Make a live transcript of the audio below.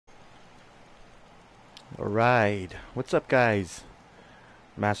Alright, what's up guys?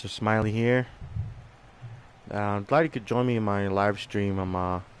 Master Smiley here. Glad you could join me in my live stream.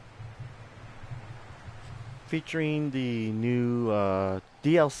 I'm featuring the new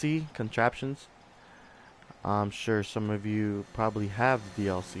DLC, Contraptions. I'm sure some of you probably have the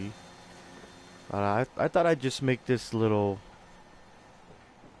DLC. I thought I'd just make this little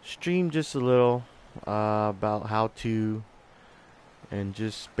stream just a little about how to and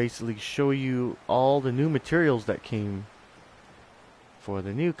just basically show you all the new materials that came for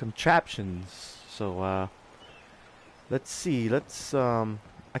the new Contraptions. So let's see. I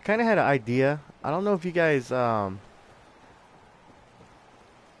kind of had an idea. I don't know if you guys let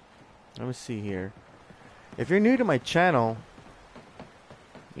me see here. If you're new to my channel,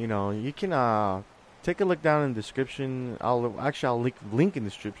 you can take a look down in the description. I'll link in the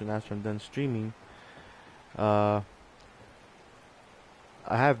description after I'm done streaming. Uh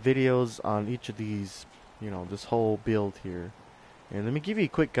I have videos on each of these, this whole build here. And let me give you a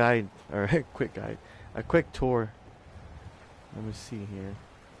quick guide or a quick tour. Let me see here.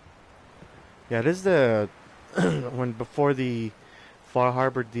 Yeah, this is the when before the Far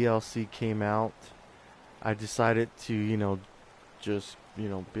Harbor DLC came out, I decided to, just,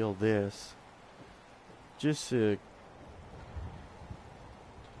 build this just to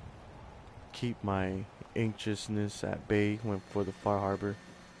keep my anxiousness at bay when for the Far Harbor.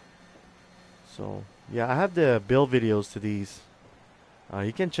 So, yeah, I have the build videos to these.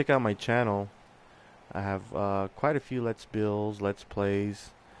 You can check out my channel. I have quite a few let's builds, let's plays.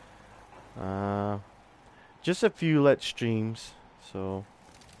 Just a few let's streams. So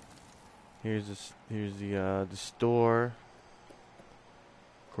here's the store.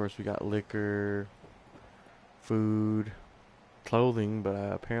 Of course, we got liquor, food, clothing, but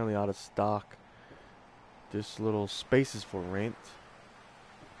apparently out of stock. This little space is for rent.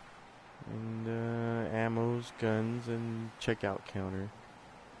 And ammos, guns, and checkout counter.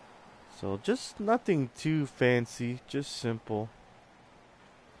 So just nothing too fancy, just simple.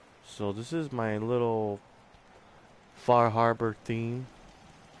 So this is my little Far Harbor theme.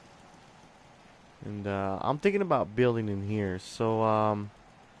 And I'm thinking about building in here. So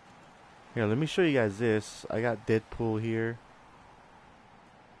here, let me show you guys this. I got Deadpool here.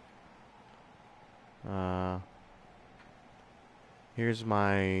 Here's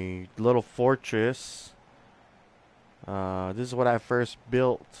my little fortress. This is what I first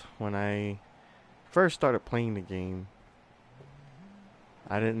built when I first started playing the game.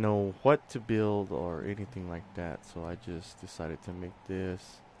 I didn't know what to build or anything like that, so I just decided to make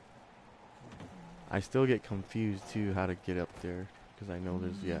this. I still get confused too how to get up there, because I know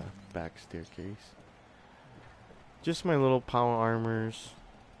there's back staircase. Just my little power armors.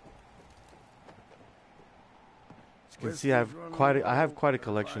 As you can see, I have quite a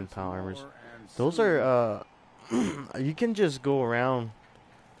collection of power armors. Those are you can just go around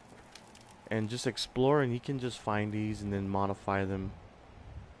and just explore, and you can just find these and then modify them.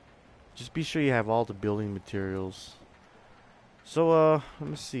 Just be sure you have all the building materials. So let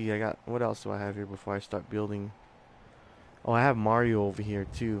me see. What else do I have here before I start building? Oh, I have Mario over here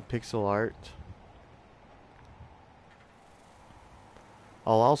too, pixel art.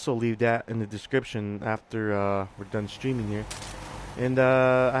 I'll also leave that in the description after we're done streaming here. And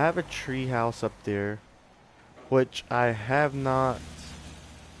I have a tree house up there, which I have not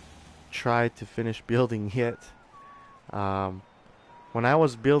tried to finish building yet. When I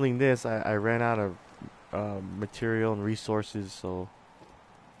was building this, I ran out of material and resources, so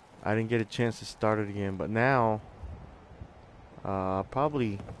I didn't get a chance to start it again. But now, I'll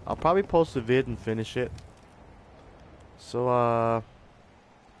probably post a vid and finish it. So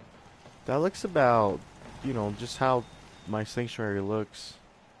that looks about, just how my sanctuary looks.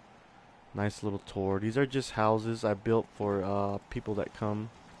 Nice little tour. These are just houses I built for people that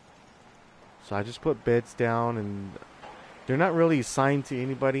come. So I just put beds down, and they're not really assigned to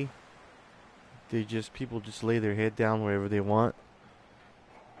anybody. People just lay their head down wherever they want.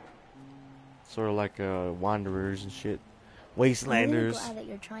 Sort of like wanderers and shit. Wastelanders. I'm really glad that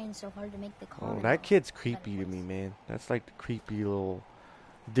you're trying so hard to make the Oh, that kid's creepy to me, man. That's like the creepy little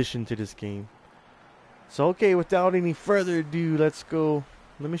addition to this game. So okay, without any further ado, let's go.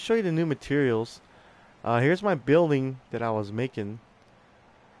 Let me show you the new materials. Here's my building that I was making.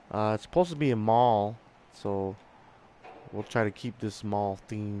 It's supposed to be a mall, so we'll try to keep this mall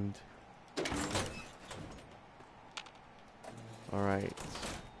themed. Alright.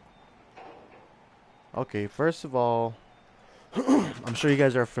 Okay, first of all, I'm sure you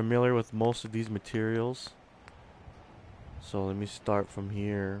guys are familiar with most of these materials. So let me start from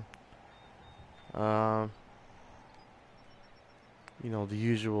here. The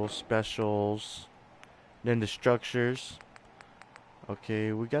usual specials. Then the structures.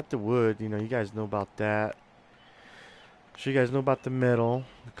 Okay, we got the wood. You know, you guys know about that. Sure, you guys know about the metal,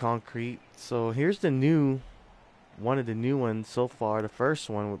 the concrete. So here's the new one of the new ones so far. The first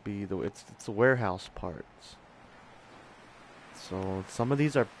one would be it's the warehouse parts. So some of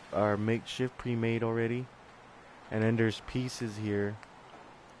these are makeshift, pre-made already, and then there's pieces here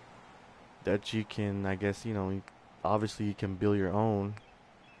that you can, I guess, you know, obviously you can build your own.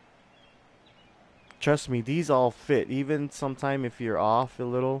 Trust me, these all fit. Even sometime if you're off a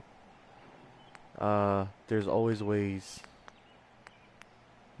little, there's always ways.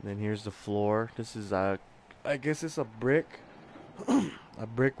 And then here's the floor. This is I guess it's a brick, a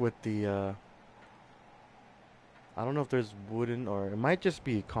brick with the I don't know if there's wooden or it might just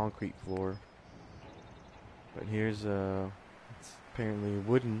be a concrete floor. But here's it's apparently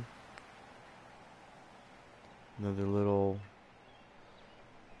wooden. Another little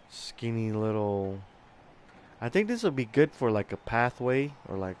skinny little. I think this would be good for like a pathway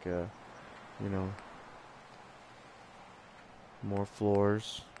or like a, you know, more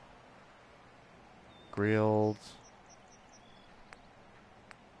floors, grilled.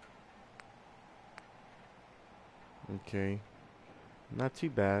 Okay, not too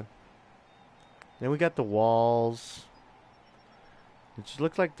bad. Then we got the walls. It just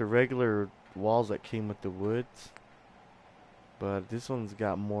looks like the regular walls that came with the woods, but this one's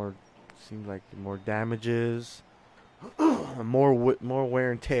got more. Seems like more damages, more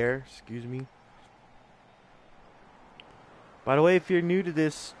wear and tear. Excuse me. By the way, if you're new to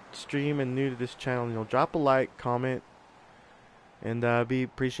this stream and new to this channel, you know, drop a like, comment, and be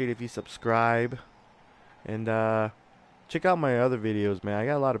appreciated if you subscribe. And check out my other videos, man. I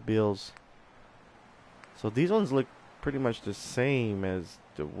got a lot of builds. So these ones look pretty much the same as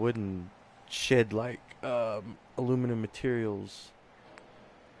the wooden shed-like aluminum materials.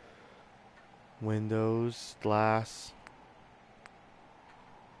 Windows, glass.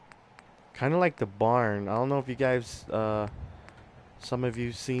 Kind of like the barn. I don't know if you guys, some of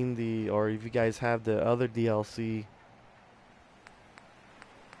you seen the, or if you guys have the other DLC.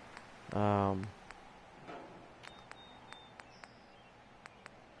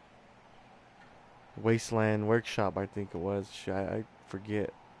 Wasteland Workshop, I think it was. I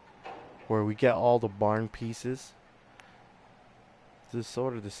forget. Where we get all the barn pieces. This is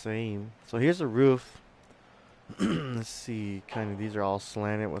sort of the same. So here's the roof. Let's see. Kind of, these are all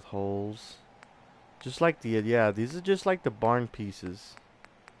slanted with holes. Just like the, yeah, these are just like the barn pieces.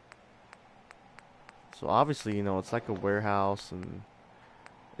 So obviously, you know, it's like a warehouse and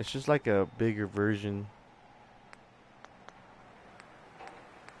it's just like a bigger version.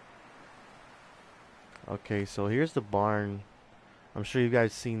 Okay, so here's the barn. I'm sure you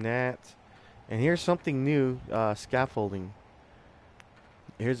guys seen that. And here's something new, scaffolding.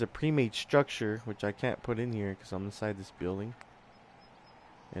 Here's a pre-made structure, which I can't put in here because I'm inside this building.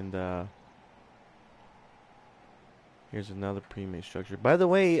 And here's another pre-made structure. By the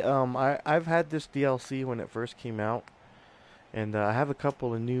way, I've had this DLC when it first came out. And I have a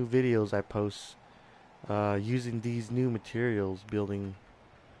couple of new videos I post using these new materials, building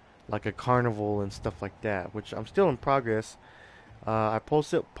like a carnival and stuff like that, which I'm still in progress. I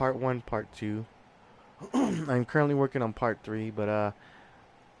posted part 1, part 2. I'm currently working on part 3, but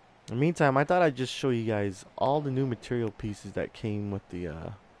in the meantime, I thought I'd just show you guys all the new material pieces that came with the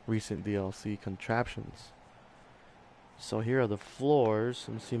recent DLC Contraptions. So here are the floors.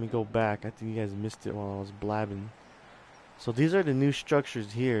 Let me see me go back. I think you guys missed it while I was blabbing. So these are the new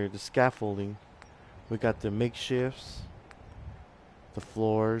structures here, the scaffolding. We got the makeshifts, the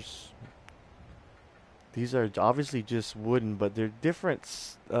floors. These are obviously just wooden, but they're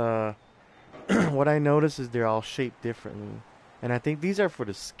different. What I notice is they're all shaped differently. And I think these are for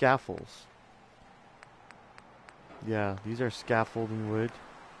the scaffolds. Yeah, these are scaffolding wood.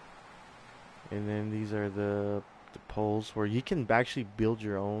 And then these are the poles where you can actually build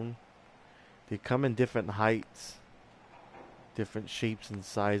your own. They come in different heights, different shapes and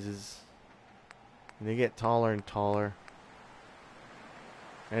sizes. And they get taller and taller.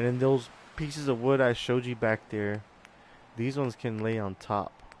 And then those pieces of wood I showed you back there, these ones can lay on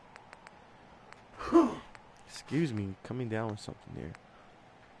top. Excuse me, coming down with something there.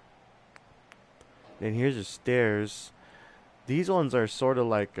 Then here's the stairs. These ones are sort of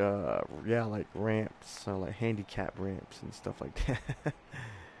like, yeah, like ramps, so like handicap ramps and stuff like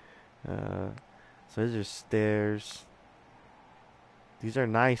that. So these are stairs. These are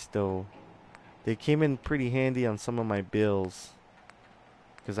nice though. They came in pretty handy on some of my builds.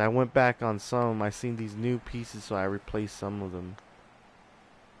 Because I went back on some, I seen these new pieces, so I replaced some of them.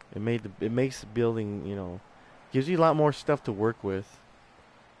 It makes the building, you know, gives you a lot more stuff to work with.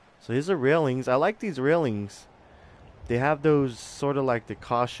 So So these are railings. I like these railings. They have those sort of like the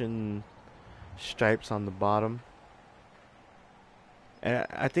caution stripes on the bottom. And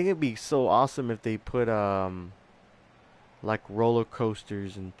I think it'd be so awesome if they put like roller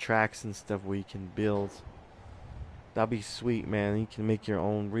coasters and tracks and stuff where you can build. That'd be sweet, man. You can make your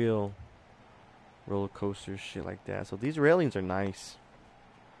own real roller coasters, shit like that. So these railings are nice.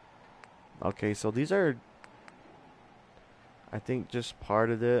 Okay, so these are, I think, just part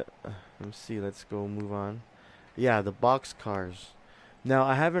of it. Let me see. Let's go move on. Yeah, the box cars. Now,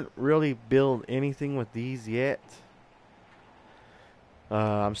 I haven't really built anything with these yet.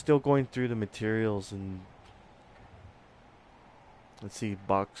 I'm still going through the materials and let's see,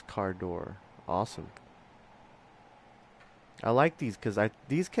 box car door. Awesome. I like these because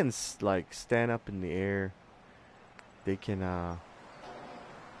these can like stand up in the air. They can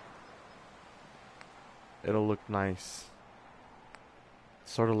it'll look nice.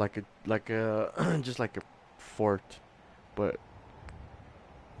 Sort of like a just like a fort, but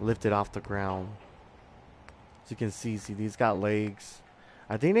lifted off the ground. As you can see, these got legs.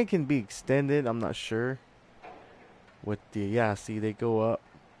 I think they can be extended. I'm not sure. With the yeah, see they go up.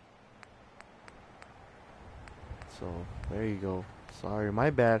 So there you go. Sorry, my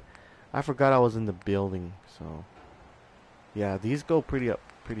bad. I forgot I was in the building. So yeah, these go pretty up,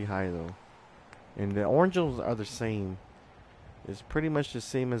 pretty high though. And the oranges are the same. It's pretty much the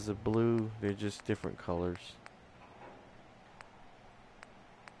same as the blue. They're just different colors.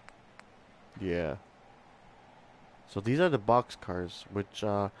 Yeah. So these are the box cars, which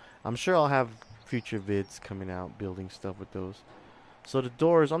I'm sure I'll have future vids coming out building stuff with those. So the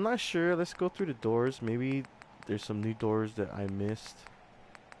doors, I'm not sure. Let's go through the doors. Maybe there's some new doors that I missed.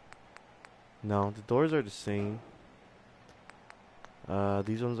 No, the doors are the same.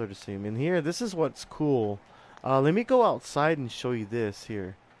 These ones are the same. And here, this is what's cool. Let me go outside and show you this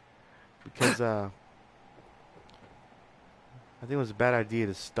here. Because I think it was a bad idea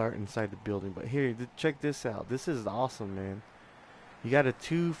to start inside the building. But here, check this out. This is awesome, man. You got a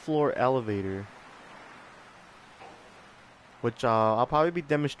 2-floor elevator. Which I'll probably be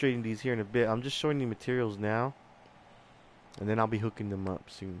demonstrating these here in a bit. I'm just showing you materials now. And then I'll be hooking them up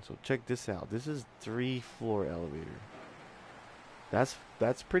soon. So check this out. This is 3-floor elevator. That's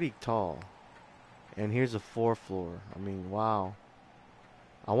pretty tall. And here's a 4-floor. I mean, wow.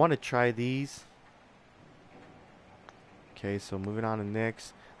 I want to try these. Okay, so moving on to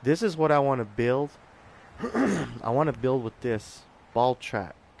next. This is what I want to build. I want to build with this ball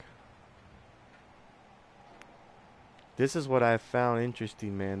track. This is what I found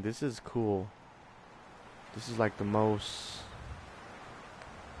interesting, man. This is cool. This is like the most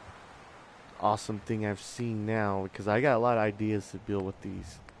awesome thing I've seen now because I got a lot of ideas to build with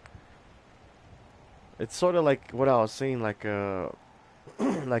these. It's sort of like what I was saying, like a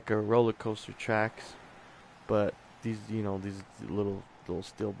like a roller coaster tracks, but these, you know, these little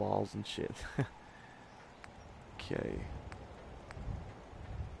steel balls and shit. Okay.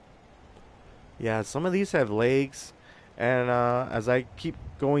 Yeah, some of these have legs, and as I keep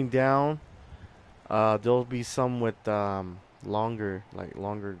going down, there'll be some with longer,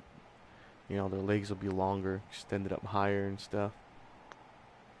 you know, their legs will be longer, extended up higher and stuff.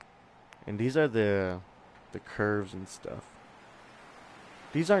 And these are the curves and stuff.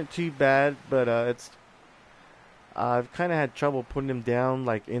 These aren't too bad, but it's I've kind of had trouble putting them down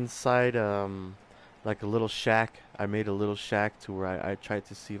like inside like a little shack. I made a little shack to where I tried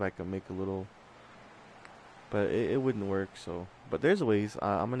to see if I could make a little, but it wouldn't work. So, but there's ways.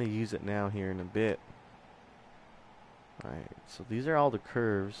 I'm gonna use it now here in a bit. Alright, so these are all the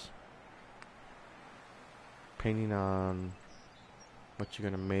curves. Painting on what you're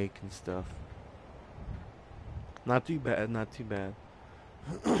gonna make and stuff. Not too bad, not too bad.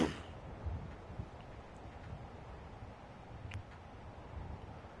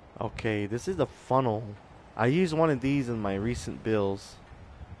 Okay, this is a funnel. I used one of these in my recent builds.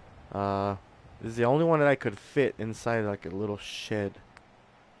 This is the only one that I could fit inside like a little shed.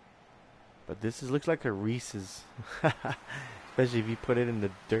 But this looks like a Reese's. Especially if you put it in the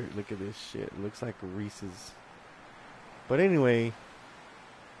dirt. Look at this shit. It looks like a Reese's. But anyway,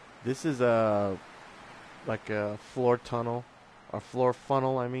 this is like a floor tunnel, or floor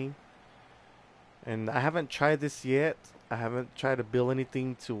funnel, I mean. And I haven't tried this yet. I haven't tried to build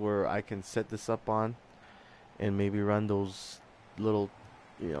anything to where I can set this up on and maybe run those little,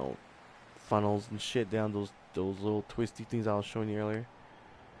 you know, funnels and shit down those little twisty things I was showing you earlier.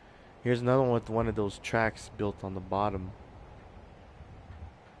 Here's another one with one of those tracks built on the bottom.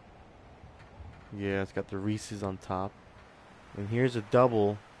 Yeah, it's got the Reese's on top. And here's a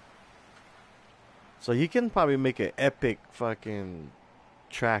double. So you can probably make an epic fucking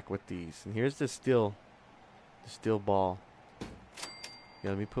track with these. And here's the steel ball. Yeah,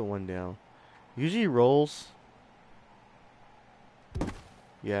 let me put one down. Usually rolls.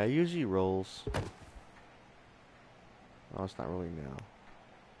 Yeah, it usually rolls. Oh, it's not rolling now.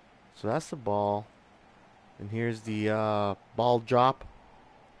 So that's the ball. And here's the ball drop.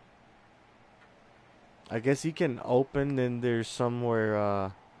 I guess you can open, then there's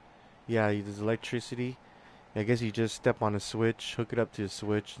somewhere, yeah, there's electricity. I guess you just step on a switch, hook it up to a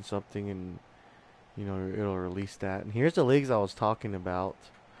switch and something, and, you know, it'll release that. And here's the legs I was talking about.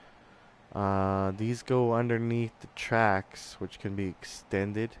 These go underneath the tracks, which can be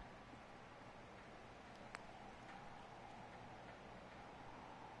extended.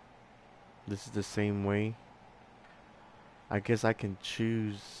 This is the same way. I guess I can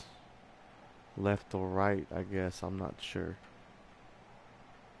choose left or right, I guess. I'm not sure.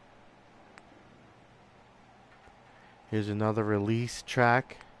 Here's another release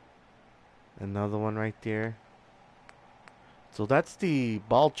track. Another one right there. So that's the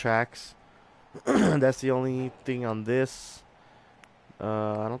ball tracks. That's the only thing on this.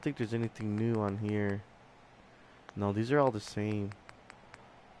 I don't think there's anything new on here. No, these are all the same.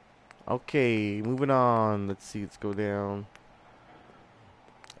 Okay, moving on. Let's see, let's go down.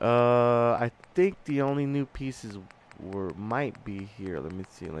 I think the only new pieces might be here. Let me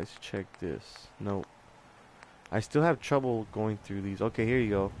see. Let's check this. Nope. I still have trouble going through these. Okay, here you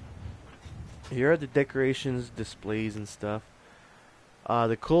go. Here are the decorations, displays, and stuff.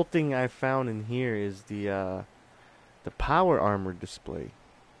 The cool thing I found in here is the power armor display.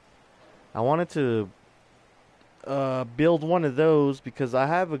 I wanted to build one of those because I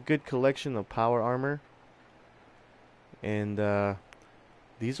have a good collection of power armor, and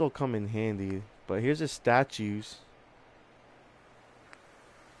these will come in handy. But here's the statues,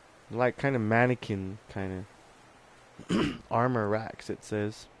 like kind of mannequin kind of armor racks, it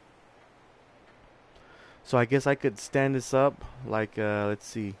says. So I guess I could stand this up like, let's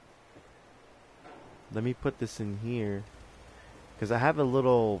see. Let me put this in here, because I have a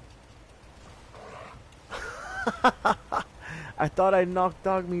little... I thought I knocked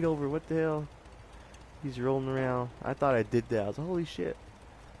dog meat over. What the hell? He's rolling around. I thought I did that. I was like, holy shit.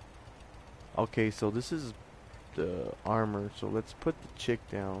 Okay, so this is the armor. So let's put the chick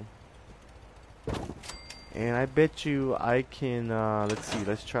down. And I bet you I can, let's see.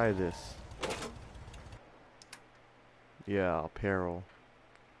 Let's try this. Yeah, apparel.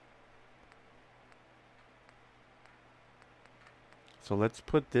 So let's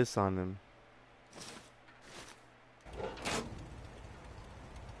put this on him.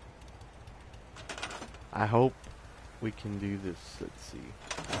 I hope we can do this. Let's see.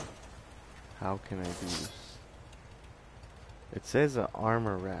 How can I do this? It says an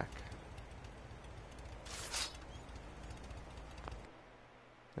armor rack.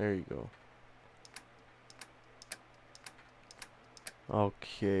 There you go.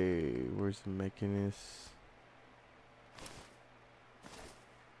 Okay, where's the mechanism?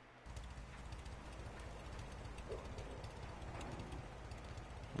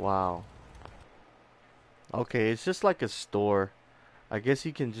 Wow. Okay, it's just like a store. I guess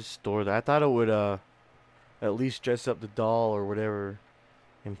you can just store that. I thought it would at least dress up the doll or whatever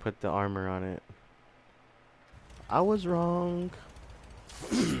and put the armor on it. I was wrong.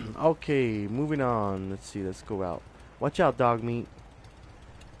 Okay, moving on. Let's see, let's go out. Watch out, dog meat.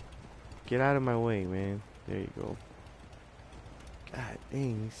 Get out of my way, man. There you go. God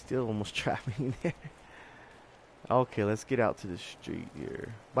dang, he still almost trapped me in there. Okay, let's get out to the street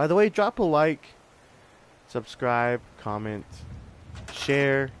here. By the way, drop a like, subscribe, comment,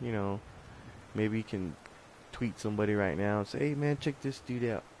 share. You know, maybe you can tweet somebody right now and say, hey man, check this dude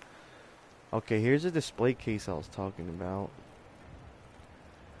out. Okay, here's a display case I was talking about.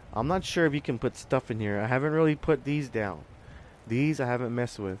 I'm not sure if you can put stuff in here. I haven't really put these down. These I haven't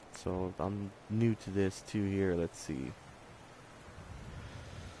messed with, so I'm new to this too here. Let's see.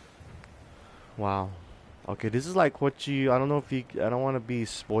 Wow. Okay, this is like what you... I don't know if you... I don't want to be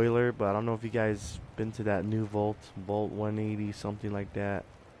spoiler, but I don't know if you guys been to that new Vault 180, something like that.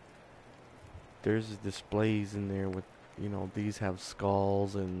 There's displays in there with, you know, these have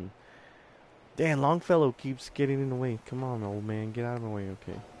skulls and... Dan, Longfellow keeps getting in the way. Come on, old man, get out of the way,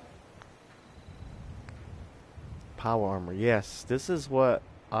 okay. Power armor, yes, this is what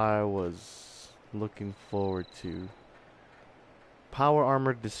I was looking forward to. Power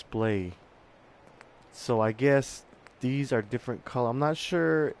armor display. So I guess these are different color. I'm not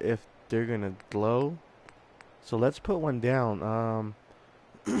sure if they're gonna glow. So let's put one down.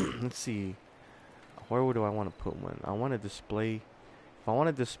 Let's see. Where do I want to put one? I want to display. If I want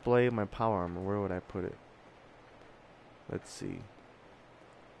to display my power armor, where would I put it? Let's see.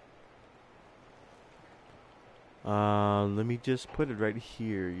 Let me just put it right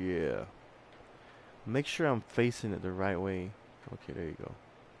here. Yeah. Make sure I'm facing it the right way. Okay, there you go.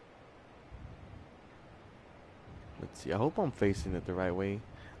 Let's see. I hope I'm facing it the right way.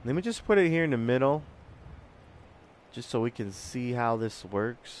 Let me just put it here in the middle, just so we can see how this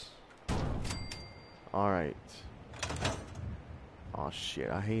works. Alright. Oh shit,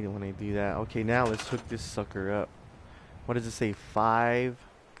 I hate it when they do that. Okay, now let's hook this sucker up. What does it say? 5?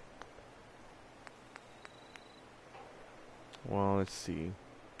 Well, let's see.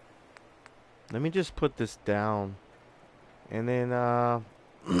 Let me just put this down. And then,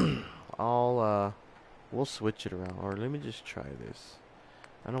 we'll switch it around. Or let me just try this.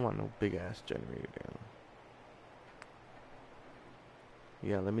 I don't want no big ass generator down.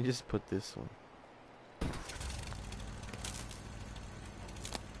 Yeah, let me just put this one.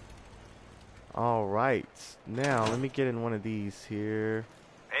 Alright. Now, let me get in one of these here.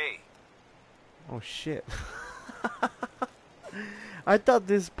 Hey. Oh, shit. I thought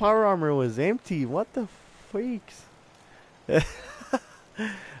this power armor was empty. What the freaks?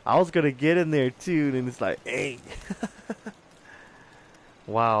 I was gonna get in there too, and it's like, hey.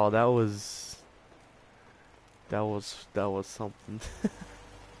 Wow, that was something.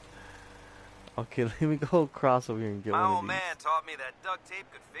 Okay, let me go across over here and get My one of old these. man taught me that duct tape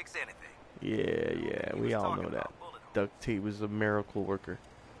could fix anything. Yeah, He we was all talking know that. about bullet holes. Duct tape was a miracle worker.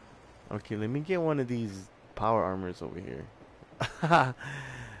 Okay, let me get one of these power armors over here.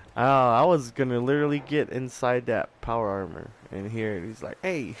 I was gonna literally get inside that power armor, and here he's like,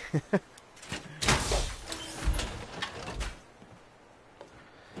 "Hey." If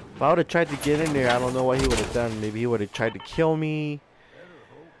I would have tried to get in there, I don't know what he would have done. Maybe he would have tried to kill me.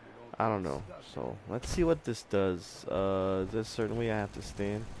 I don't know. So let's see what this does. Is this a certain way I have to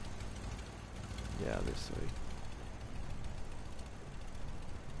stand? Yeah, this way.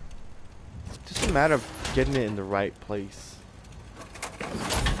 It's just a matter of getting it in the right place.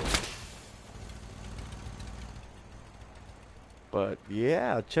 But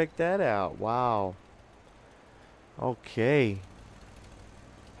yeah, check that out. Wow. Okay.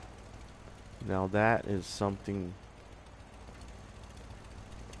 Now that is something.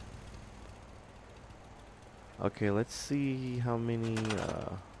 Okay, let's see how many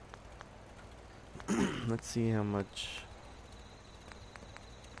let's see how much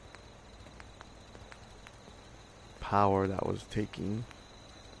power that was taking.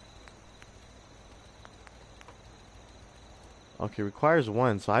 Okay, requires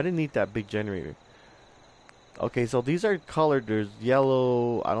 1, so I didn't need that big generator. Okay, so these are colored. There's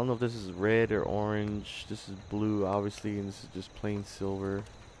yellow. I don't know if this is red or orange. This is blue, obviously, and this is just plain silver.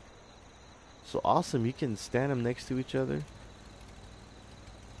 So awesome. You can stand them next to each other.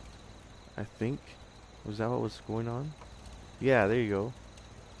 I think. Was that what was going on? Yeah, there you go.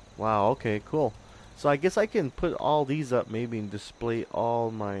 Wow, okay, cool. So I guess I can put all these up maybe and display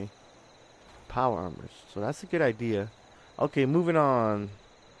all my power armors. So that's a good idea. Okay, moving on.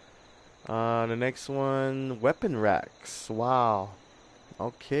 The next one, weapon racks. Wow.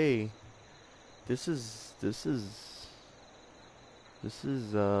 Okay. This is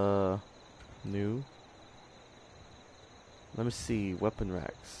new. Let me see, weapon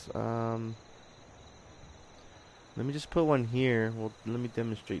racks. Let me just put one here. Well, let me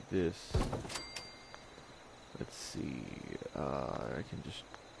demonstrate this. Let's see. I can just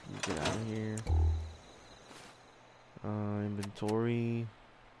get out of here. Inventory.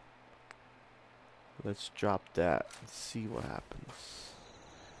 Let's drop that and see what happens.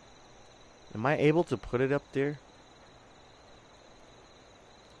 Am I able to put it up there?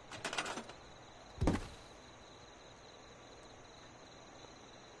 Let's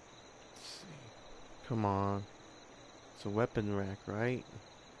see. Come on. It's a weapon rack, right?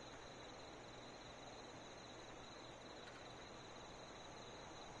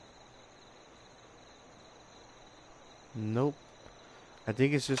 Nope. I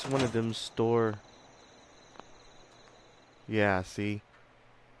think it's just one of them store. Yeah, see?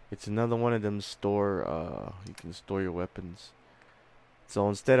 It's another one of them store, you can store your weapons. So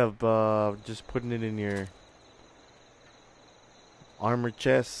instead of just putting it in your armor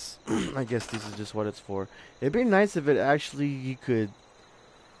chest, I guess this is just what it's for. It'd be nice if it actually, you could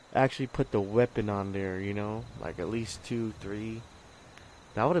actually put the weapon on there, you know? Like at least 2, 3.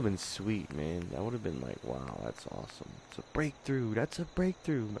 That would have been sweet, man. That would have been like, wow, that's awesome. It's a breakthrough. That's a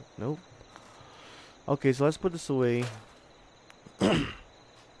breakthrough. Nope. Okay, so let's put this away.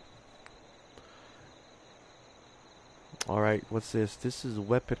 Alright, what's this? This is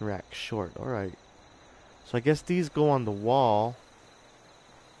weapon rack short. Alright. So I guess these go on the wall.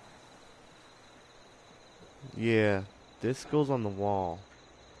 Yeah, this goes on the wall.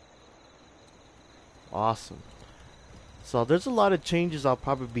 Awesome. So there's a lot of changes I'll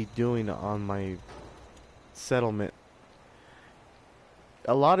probably be doing on my settlement.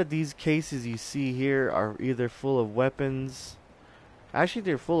 A lot of these cases you see here are either full of weapons. Actually,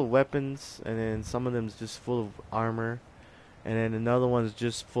 they're full of weapons, and then some of them's just full of armor, and then another one's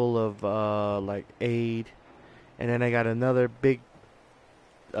just full of like aid, and then I got another big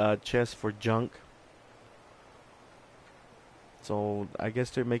chest for junk. So I guess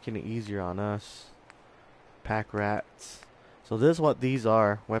they're making it easier on us. Pack rats. So this is what these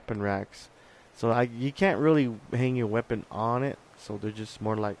are, weapon racks. So you can't really hang your weapon on it, so they're just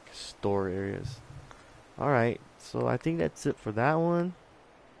more like store areas. Alright, so I think that's it for that one.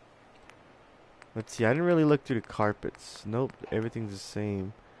 Let's see, I didn't really look through the carpets. Nope, everything's the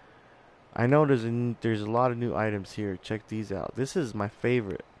same. I know there's a lot of new items here. Check these out. This is my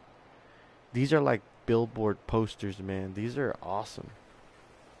favorite. These are like billboard posters, man. These are awesome.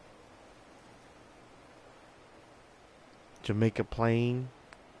 Jamaica Plain.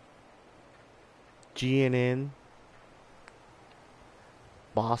 GNN.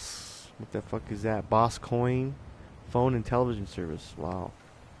 Boss. What the fuck is that? Boss Coin. Phone and television service. Wow.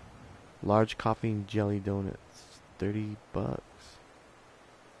 Large coffee and jelly donuts. $30.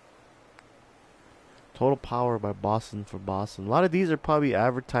 Total Power by Boston for Boston. A lot of these are probably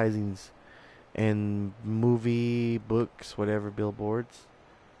advertisings and movie, books, whatever, billboards.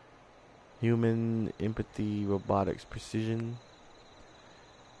 Human, empathy, robotics, precision.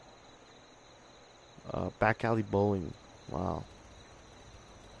 Back alley bowling. Wow.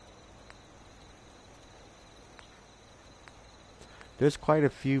 There's quite a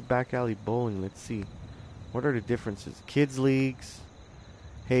few back alley bowling. Let's see. What are the differences? Kids leagues.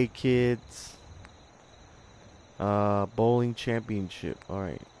 Hey kids. Bowling championship.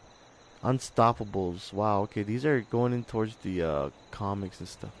 Alright. Unstoppables. Wow, okay, these are going in towards the comics and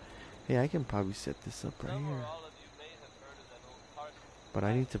stuff. Hey, I can probably set this up right here. But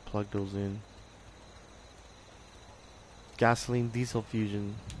I need to plug those in. Gasoline diesel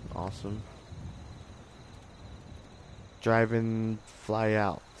fusion. Awesome. Driving fly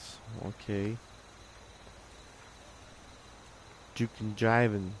outs. Okay. Jukin'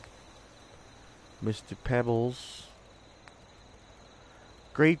 driving. Mr. Pebbles.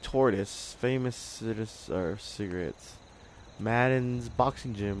 Great Tortoise. Famous cigarettes. Madden's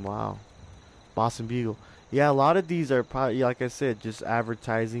boxing gym. Wow. Boston Bugle. Yeah, a lot of these are probably, like I said, just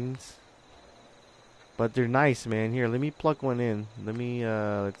advertisings. But they're nice, man. Here, let me plug one in. Let me,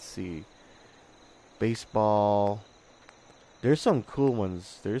 let's see. Baseball. There's some cool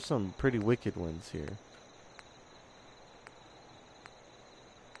ones. There's some pretty wicked ones here.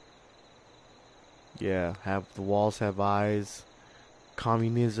 Yeah, have the walls have eyes.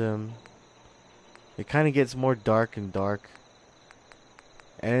 Communism. It kind of gets more dark and dark.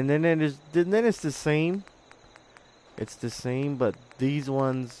 And then it's the same. It's the same, but these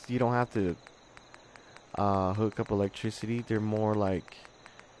ones you don't have to hook up electricity. They're more like,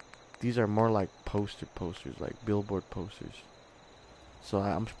 these are more like posters, like billboard posters. So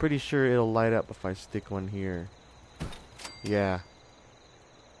I'm pretty sure it'll light up if I stick one here. Yeah.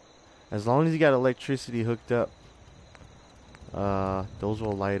 As long as you got electricity hooked up, those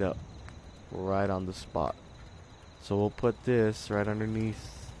will light up right on the spot. So we'll put this right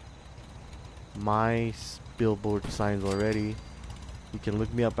underneath my billboard signs already. You can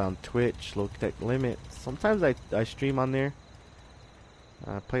look me up on Twitch, Low Tech Limit. Sometimes I stream on there.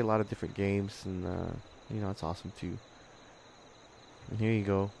 I play a lot of different games, and you know, it's awesome too. And here you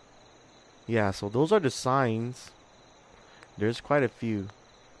go. Yeah, so those are the signs. There's quite a few.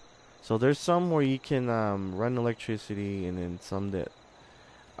 So there's some where you can run electricity, and then some that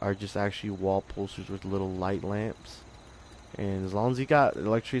are just actually wall posters with little light lamps. And as long as you got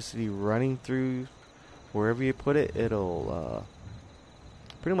electricity running through wherever you put it, it'll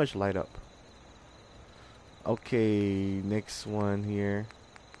pretty much light up. Okay, next one here.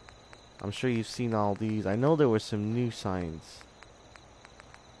 I'm sure you've seen all these. I know there were some new signs.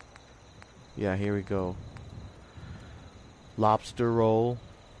 Yeah, here we go. Lobster roll.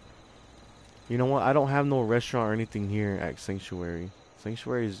 You know what? I don't have no restaurant or anything here at Sanctuary.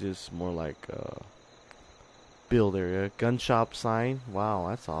 Sanctuary is just more like a build area. Gun shop sign. Wow,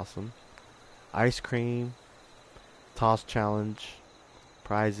 that's awesome. Ice cream. Toss challenge.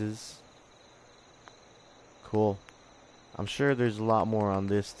 Prizes. Cool. I'm sure there's a lot more on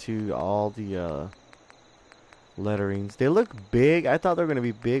this too. All the letterings. They look big. I thought they were going to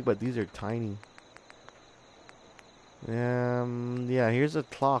be big, but these are tiny. Yeah, here's a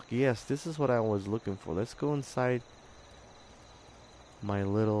clock. Yes, this is what I was looking for. Let's go inside my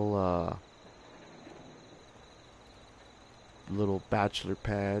little little bachelor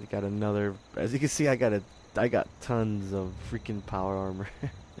pad. Got another. As you can see, I got tons of freaking power armor.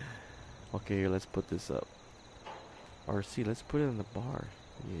 Okay, here, let's put this up. Or see, let's put it in the bar.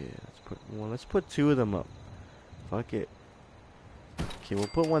 Yeah, let's put one. Let's put two of them up. Fuck it. Okay, we'll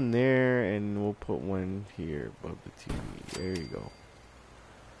put one there and we'll put one here above the TV. There you go.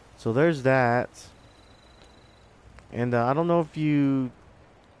 So there's that. And I don't know if you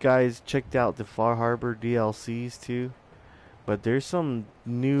guys checked out the Far Harbor DLCs too, but there's some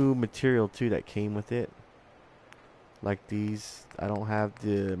new material too that came with it. Like these. I don't have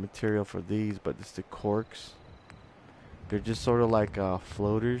the material for these, but it's the corks. They're just sort of like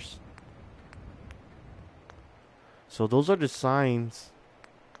floaters. So those are the signs.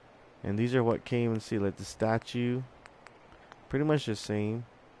 And these are what came, and see, like the statue. Pretty much the same.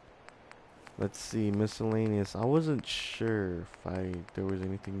 Let's see, miscellaneous. I wasn't sure if there was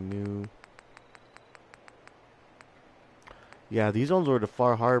anything new. Yeah, these ones were the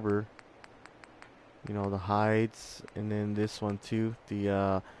Far Harbor. You know, the hides. And then this one too.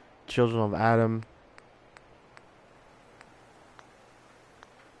 The Children of Adam.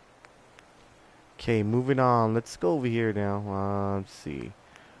 Okay, moving on. Let's go over here now. Let's see.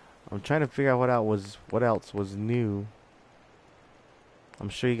 I'm trying to figure out what else was new. I'm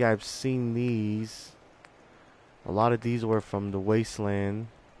sure you guys have seen these. A lot of these were from the Wasteland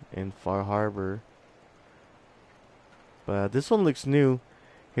in Far Harbor. But this one looks new.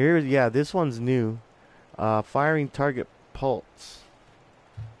 Here, yeah, this one's new. Firing target pulse.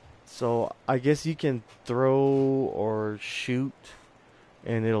 So I guess you can throw or shoot,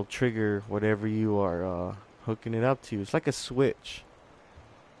 and it'll trigger whatever you are hooking it up to. It's like a switch.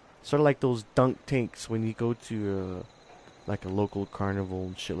 Sort of like those dunk tanks when you go to like a local carnival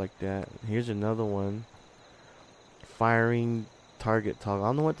and shit like that. Here's another one. Firing target toggle. I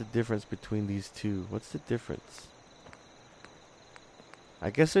don't know what the difference between these two. What's the difference? I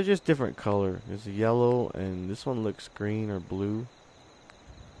guess they're just different color. There's a yellow and this one looks green or blue.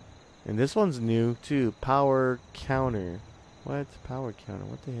 And this one's new too. Power counter. What? Power counter.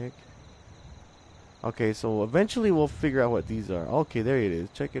 What the heck? Okay, so eventually we'll figure out what these are. Okay, there it is.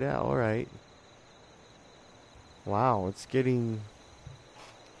 Check it out. Alright. Wow, it's getting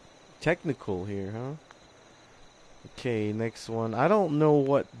technical here, huh? Okay, next one. I don't know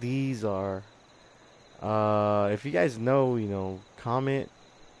what these are. If you guys know, you know, comment.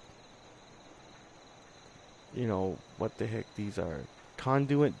 You know, what the heck these are.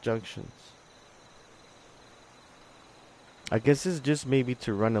 Conduit junctions. I guess it's just maybe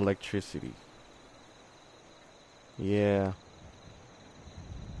to run electricity. Yeah.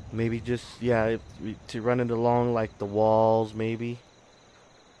 Maybe just, yeah, to run it along like the walls, maybe.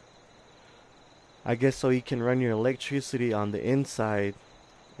 I guess so you can run your electricity on the inside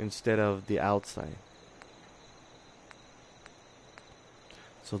instead of the outside.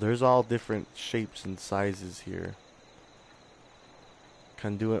 So there's all different shapes and sizes here.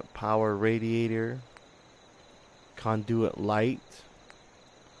 Conduit power radiator. Conduit light.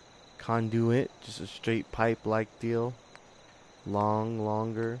 Conduit, just a straight pipe like deal.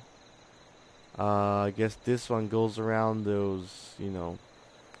 Longer. I guess this one goes around those, you know,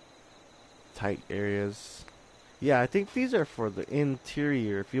 tight areas. Yeah, I think these are for the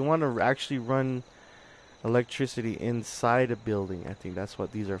interior. If you want to actually run electricity inside a building, I think that's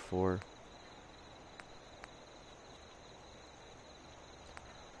what these are for.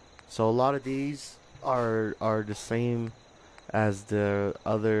 So a lot of these are the same as the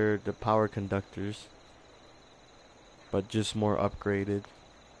power conductors, but just more upgraded.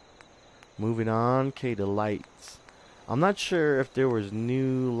 Moving on, okay, the lights. I'm not sure if there was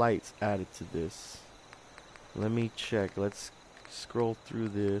new lights added to this. Let me check. Let's scroll through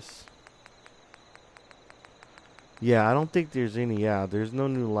this. Yeah, I don't think there's any. Yeah, there's no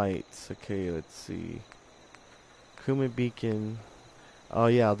new lights. Okay, let's see. Kuma beacon. Oh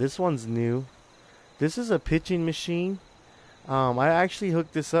yeah, this one's new. This is a pitching machine. I actually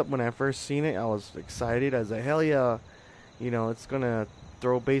hooked this up when I first seen it. I was excited. I was like, hell yeah. You know, it's gonna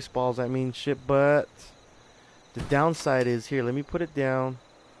throw baseballs at me and shit, but the downside is, here, let me put it down.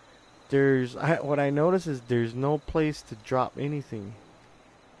 What I noticed is there's no place to drop anything.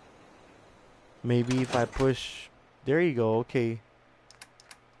 Maybe if I push, there you go, okay.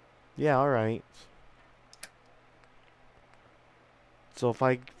 Yeah, alright. So if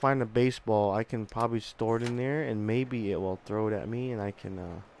I find a baseball, I can probably store it in there, and maybe it will throw it at me, and I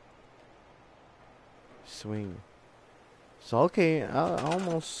can swing. So okay,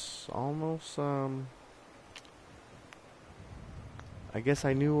 almost. I guess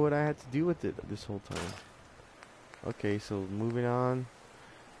I knew what I had to do with it this whole time. Okay, so moving on.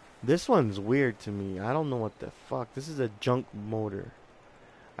 This one's weird to me. I don't know what the fuck. This is a junk motor.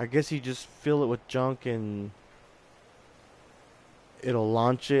 I guess you just fill it with junk and it'll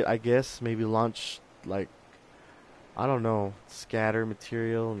launch it, I guess. Maybe launch, like, I don't know, scatter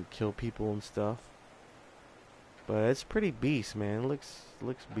material and kill people and stuff. But it's pretty beast, man. It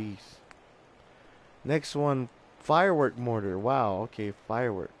looks beast. Next one, firework mortar. Wow, okay,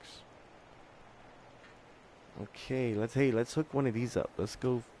 fireworks. Okay, let's hook one of these up. Let's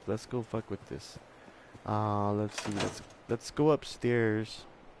go fuck with this. Let's see. Let's go upstairs.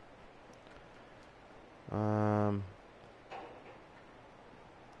 Um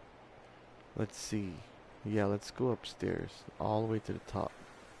let's see. Yeah, let's go upstairs all the way to the top.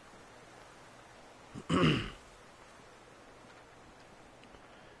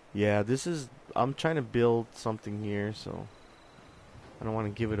 Yeah, this is I'm trying to build something here, so I don't want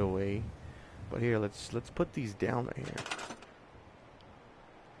to give it away. But here, let's put these down right here.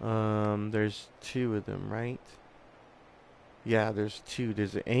 There's two of them, right? Yeah, there's two.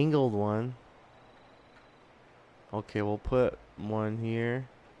 There's an angled one. Okay, we'll put one here.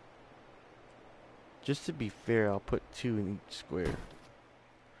 Just to be fair, I'll put two in each square.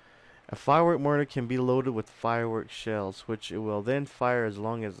 A firework mortar can be loaded with firework shells, which it will then fire as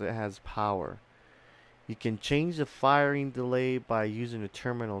long as it has power. You can change the firing delay by using a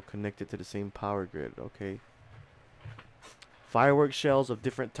terminal connected to the same power grid. Okay. Firework shells of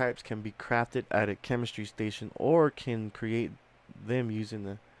different types can be crafted at a chemistry station or can create them using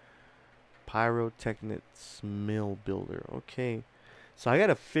the pyrotechnics mill builder. Okay. So I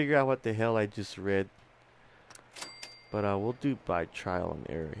gotta figure out what the hell I just read. But we'll do by trial and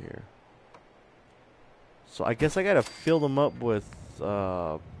error here. So I guess I gotta fill them up with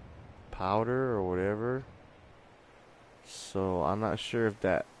powder or whatever. So I'm not sure if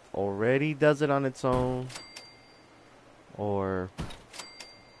that already does it on its own, or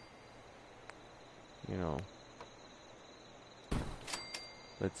you know,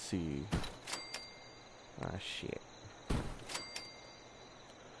 let's see. Ah, shit.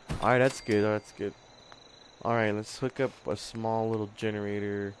 Alright, that's good. That's good. Alright, let's hook up a small little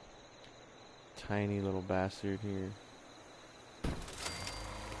generator. Tiny little bastard here.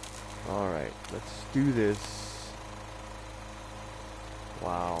 Alright, let's do this.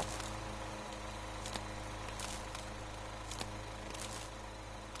 Wow.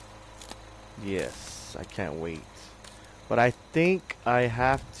 Yes, I can't wait. But I think I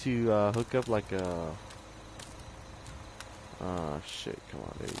have to hook up like a... shit, come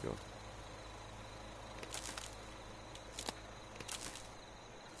on, there you go.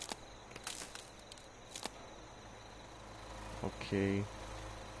 Okay.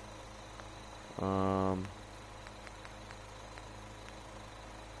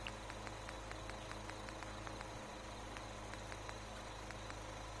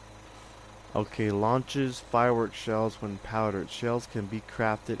 Okay, launches firework shells when powdered. Shells can be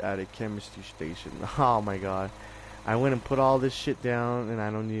crafted at a chemistry station. Oh my god. I went and put all this shit down and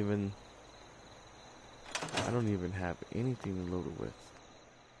I don't even have anything to load it with.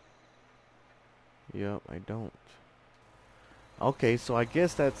 Yep, I don't. Okay, so I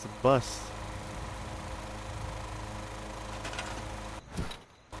guess that's a bust.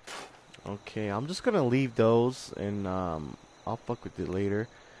 Okay, I'm just gonna leave those and I'll fuck with it later.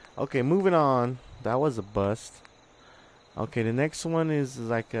 Okay, moving on. That was a bust. Okay, the next one is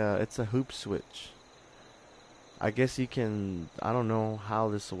like it's a hoop switch. I guess you can, I don't know how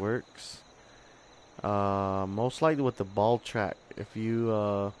this works. Most likely with the ball track. If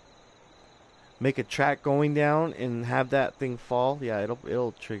you make a track going down and have that thing fall, yeah,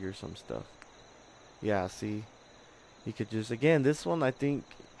 it'll trigger some stuff. Yeah, see, you could just, again, this one I think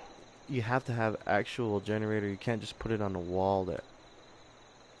you have to have actual generator. You can't just put it on a wall that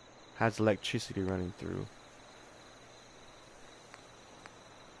has electricity running through.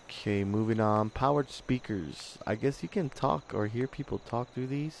 Okay, moving on. Powered speakers. I guess you can talk or hear people talk through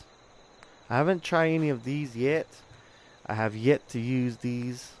these. I haven't tried any of these yet. I have yet to use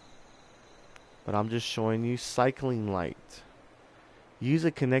these. But I'm just showing you. Cycling light. Use a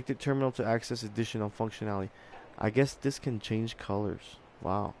connected terminal to access additional functionality. I guess this can change colors.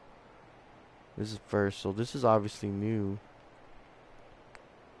 Wow. This is first, so this is obviously new.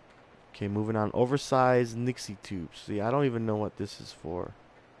 Okay, moving on. Oversized Nixie tubes. See, I don't even know what this is for.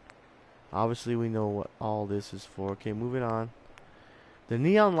 Obviously, we know what all this is for. Okay, moving on. The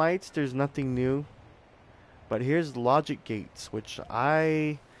neon lights, there's nothing new. But here's logic gates, which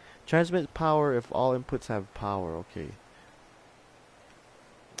I... Transmit power if all inputs have power. Okay.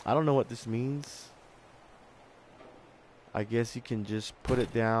 I don't know what this means. I guess you can just put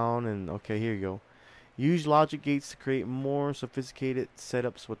it down and... Okay, here you go. Use logic gates to create more sophisticated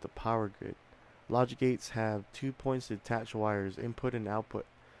setups with the power grid. Logic gates have 2 points to attach wires, input and output.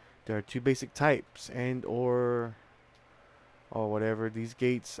 There are 2 basic types, and or whatever. These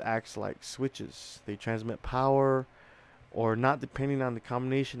gates acts like switches. They transmit power or not depending on the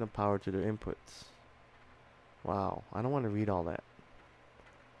combination of power to their inputs. Wow, I don't want to read all that.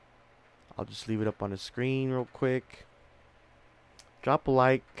 I'll just leave it up on the screen real quick. Drop a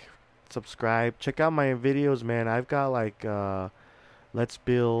like, subscribe, check out my videos, man. I've got like let's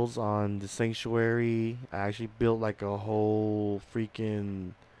builds on the sanctuary. I actually built like a whole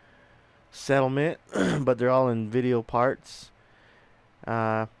freaking settlement, but they're all in video parts.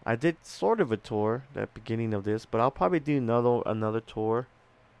 I did sort of a tour at the beginning of this, but I'll probably do another tour.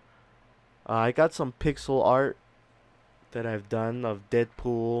 I got some pixel art that I've done of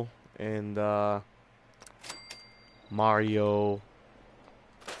Deadpool and Mario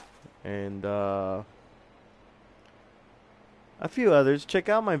and a few others. Check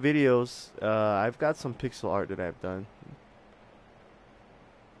out my videos. I've got some pixel art that I've done.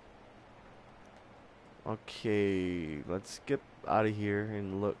 Okay, let's get out of here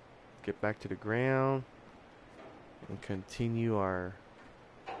and get back to the ground and continue our.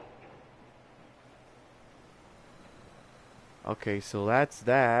 Okay, so that's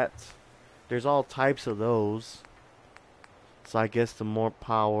that. There's all types of those. So I guess the more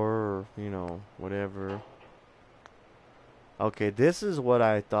power, or, you know, whatever. Okay, this is what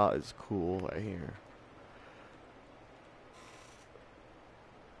I thought is cool right here.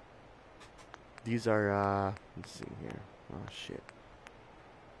 These are, let's see here. Oh, shit.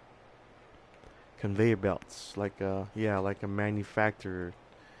 Conveyor belts. Like a manufacturer.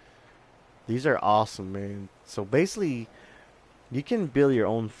 These are awesome, man. So basically, you can build your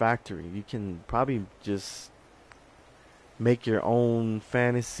own factory. You can probably just make your own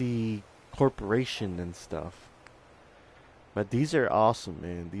fantasy corporation and stuff. But these are awesome,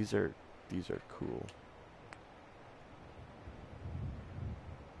 man. These are cool.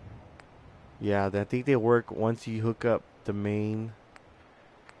 Yeah, I think they work once you hook up the main.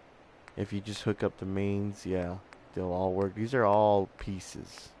 If you just hook up the mains, yeah, they'll all work. These are all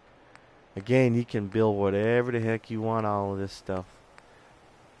pieces. Again, you can build whatever the heck you want, all of this stuff.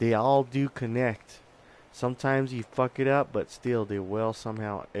 They all do connect. Sometimes you fuck it up, but still, they will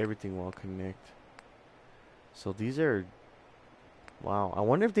somehow, everything will connect. So these are, wow. I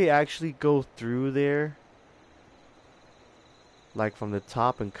wonder if they actually go through there, like from the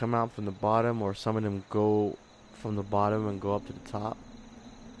top and come out from the bottom, or some of them go from the bottom and go up to the top.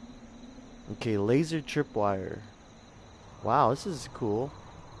 Okay, laser tripwire. Wow, this is cool.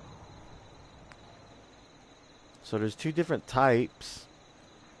 So there's 2 different types.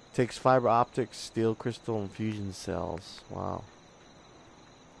 Takes fiber optics, steel crystal, and fusion cells. Wow.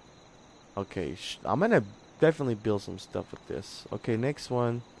 Okay, I'm gonna definitely build some stuff with this. Okay, next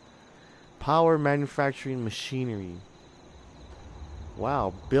one. Power manufacturing machinery.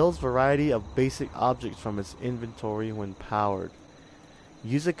 Wow, builds variety of basic objects from its inventory when powered.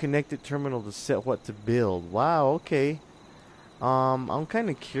 Use a connected terminal to set what to build. Wow, okay. I'm kind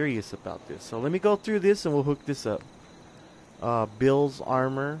of curious about this. So let me go through this and we'll hook this up. Builds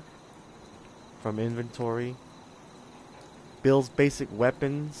armor from inventory. Builds basic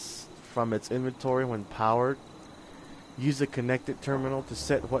weapons from its inventory when powered. Use a connected terminal to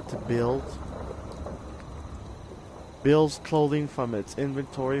set what to build. Builds clothing from its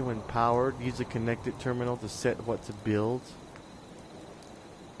inventory when powered. Use a connected terminal to set what to build.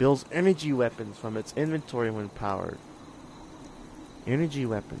 Builds energy weapons from its inventory when powered. Energy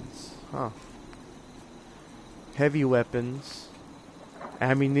weapons. Huh. Heavy weapons.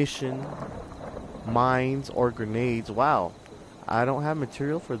 Ammunition. Mines or grenades. Wow. I don't have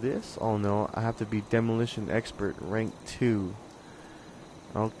material for this? Oh no, I have to be demolition expert rank 2.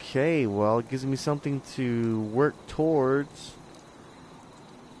 Okay, well, it gives me something to work towards.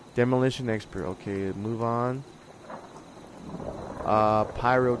 Demolition expert. Okay, move on.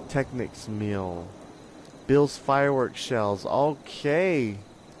 Pyrotechnics mill. Builds fireworks shells. Okay.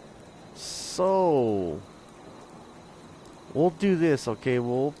 So we'll do this, okay?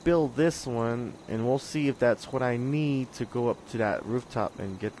 We'll build this one and we'll see if that's what I need to go up to that rooftop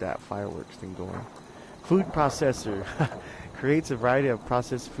and get that fireworks thing going. Food processor. Creates a variety of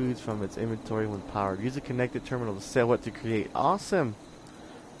processed foods from its inventory when powered. Use a connected terminal to set what to create. Awesome.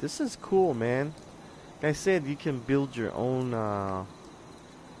 This is cool, man. Like I said, you can build your own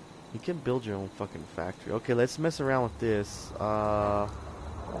fucking factory. Okay, let's mess around with this.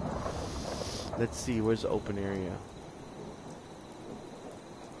 Let's see, where's the open area?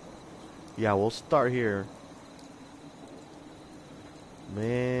 Yeah, we'll start here.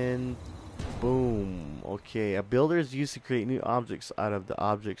 Man, boom. Okay, a builder is used to create new objects out of the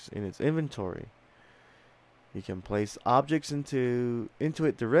objects in its inventory. You can place objects into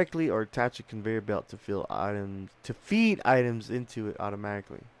it directly or attach a conveyor belt to feed items into it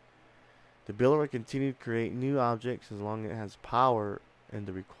automatically. The builder will continue to create new objects as long as it has power and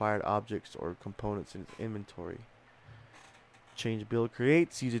the required objects or components in its inventory. Change build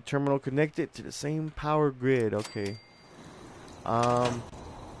creates. Use a terminal connected to the same power grid. Okay.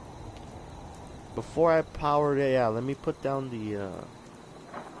 Before I power it, yeah, let me put down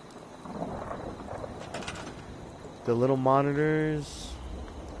the little monitors.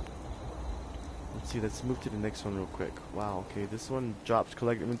 Let's see, let's move to the next one real quick. Wow, okay, this one drops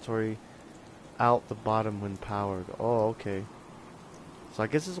collect inventory out the bottom when powered. Oh, okay. So I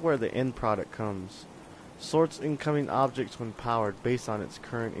guess this is where the end product comes. Sorts incoming objects when powered based on its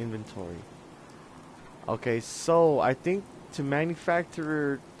current inventory. Okay, so I think to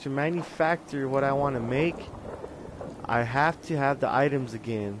manufacture what I want to make, I have to have the items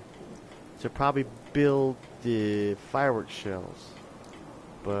again to probably build the fireworks shells.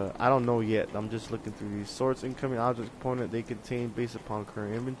 But I don't know yet. I'm just looking through these. Sorts incoming object component they contain based upon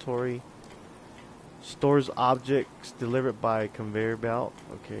current inventory. Stores objects delivered by conveyor belt.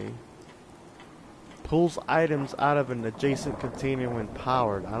 Okay. Pulls items out of an adjacent container when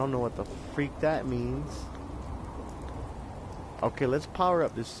powered. I don't know what the freak that means. Okay, let's power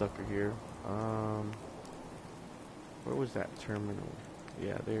up this sucker here. Where was that terminal?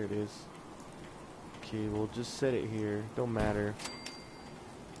 Yeah, there it is. Okay, we'll just set it here. Don't matter.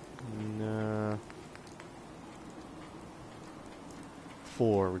 Nah.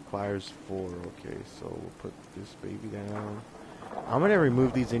 4 requires 4. Okay, so we'll put this baby down. I'm gonna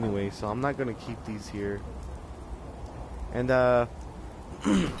remove these anyway, so I'm not gonna keep these here. And let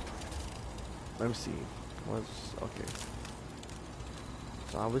me see. Okay.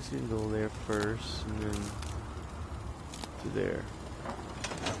 So obviously go there first, and then to there.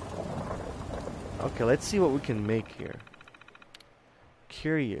 Okay, let's see what we can make here.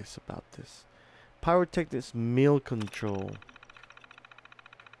 Curious about this. Pyrotechnics meal control.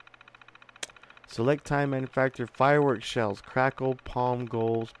 Select time manufacture fireworks shells. Crackle, palm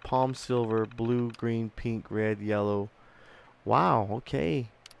gold, palm silver, blue, green, pink, red, yellow. Wow, okay.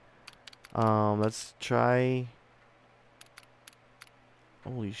 Let's try.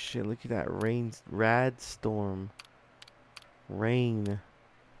 Holy shit, look at that rain. Rad storm. Rain.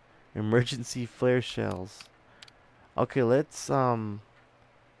 Emergency flare shells. Okay, let's try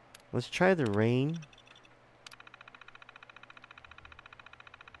the rain.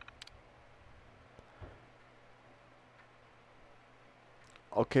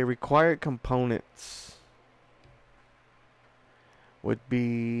 Okay, required components would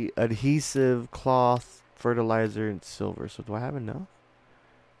be adhesive, cloth, fertilizer, and silver. So do I have enough?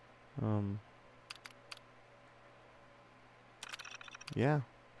 Yeah.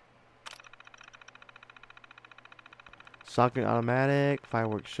 Socket automatic,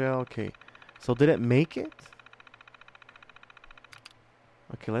 fireworks shell. Okay. So did it make it?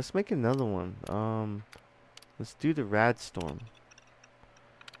 Okay, let's make another one. Let's do the rad storm.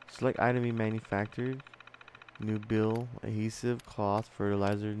 Select item be manufactured. New bill, adhesive, cloth,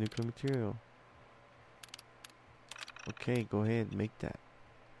 fertilizer, nuclear material. Okay, go ahead, make that.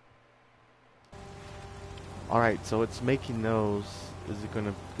 Alright, so it's making those.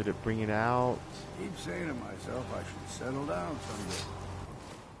 Did it bring it out? Keep saying to myself I should settle down someday.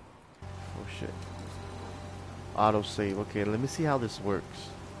 Oh shit. Auto save. Okay, let me see how this works.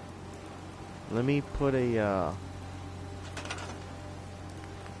 Let me put a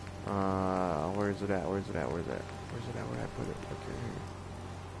where is it at? Where did I put it? Okay,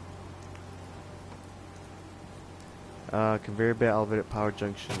 here. Conveyor belt, elevated power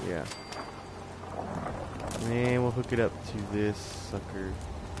junction, yeah. And we'll hook it up to this sucker.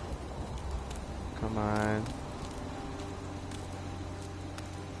 Come on.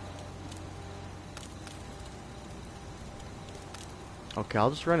 Okay, I'll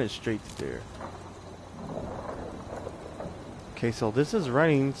just run it straight to there. Okay, so this is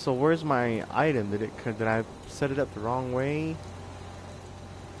running. So where's my item? Did I set it up the wrong way?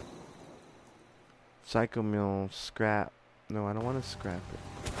 Psycho mill, scrap. No, I don't want to scrap it.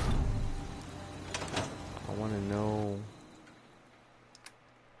 I want to know.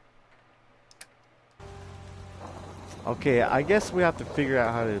 Okay, I guess we have to figure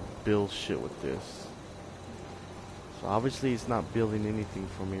out how to build shit with this. So obviously it's not building anything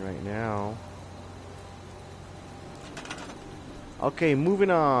for me right now. Okay,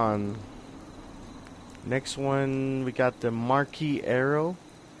 moving on. Next one, we got the marquee arrow.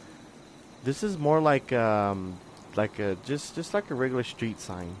 This is more like just like a regular street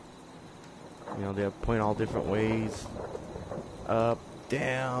sign. You know, they point all different ways. Up,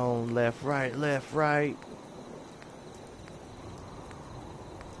 down, left, right, left, right.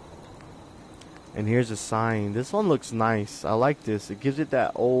 And here's a sign. This one looks nice. I like this. It gives it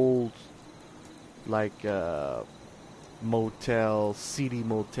that old, like, motel, seedy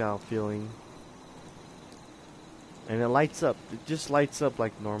motel feeling. And it lights up. It just lights up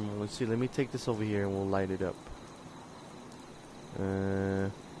like normal. Let's see. Let me take this over here and we'll light it up.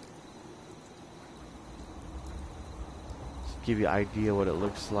 Just give you an idea what it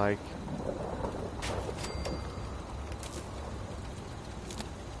looks like.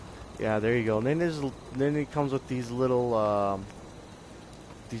 Yeah, there you go. And then it comes with these little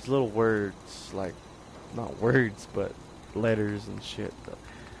words, like not words but letters and shit.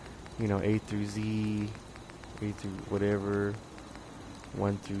 You know, A through Z, A through whatever,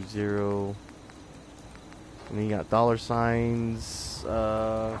 1 through 0. And then you got dollar signs,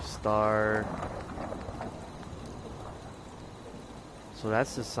 star. So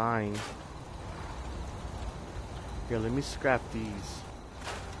that's the sign. Here, let me scrap these.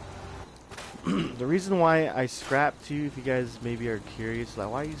 The reason why I scrap too, if you guys maybe are curious, like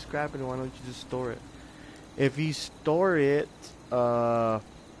why are you scrapping it? Why don't you just store it? If you store it, here,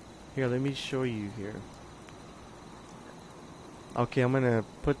 let me show you here. Okay, I'm gonna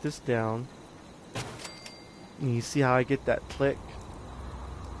put this down. And you see how I get that click?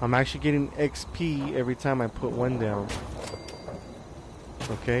 I'm actually getting XP every time I put one down.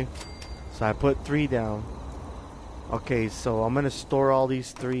 Okay, so I put 3 down. Okay, so I'm gonna store all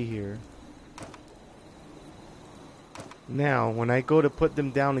these 3 here. Now, when I go to put them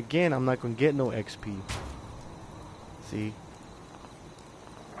down again, I'm not going to get no XP. See?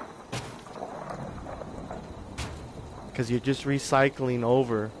 Because you're just recycling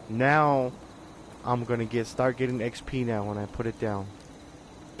over. Now, I'm going to start getting XP now when I put it down.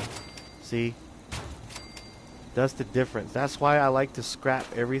 See? That's the difference. That's why I like to scrap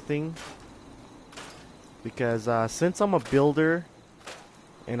everything. Because since I'm a builder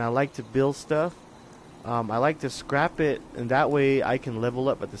and I like to build stuff, I like to scrap it, and that way I can level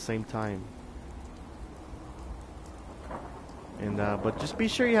up at the same time. And but just be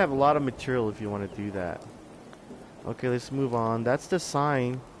sure you have a lot of material if you want to do that. Okay, let's move on. That's the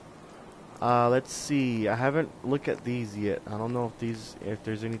sign. Let's see. I haven't looked at these yet. I don't know if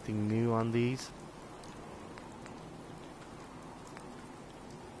there's anything new on these.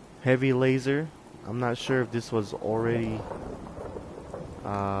 Heavy laser. I'm not sure if this was already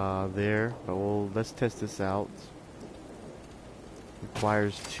there, but let's test this out.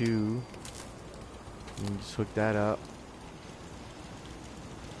 Requires 2. And just hook that up.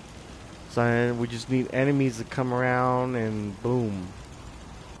 So then we just need enemies to come around and boom.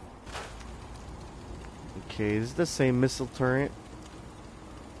 Okay, this is the same missile turret.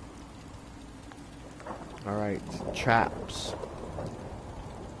 Alright, traps.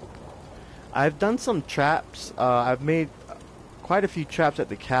 I've done some traps. I've made quite a few traps at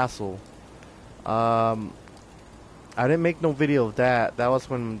the castle. I didn't make no video of that. That was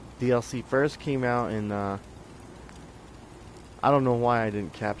when DLC first came out, and I don't know why I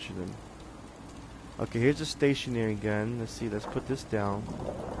didn't capture them. Okay, here's a stationary gun. Let's see, let's put this down.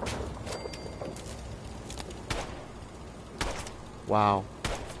 Wow.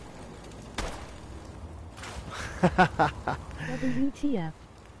 WTF.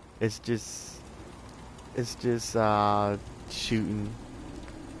 It's just shooting.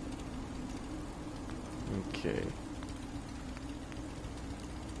 Okay.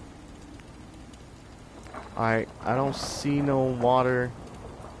 Alright, I don't see no water.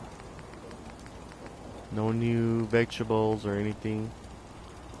 No new vegetables or anything.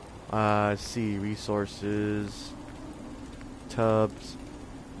 Let's see, resources, tubs,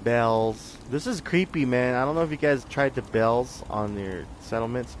 bells. This is creepy, man. I don't know if you guys tried the bells on your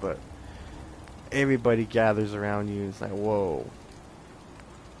settlements, but everybody gathers around you. It's like, whoa.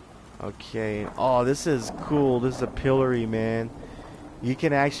 Okay. Oh, this is cool. This is a pillory, man. You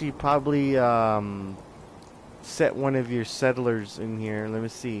can actually probably set one of your settlers in here. Let me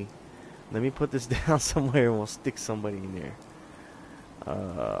see. Let me put this down somewhere and we'll stick somebody in there.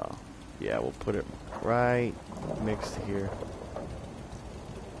 Yeah, we'll put it right next to here.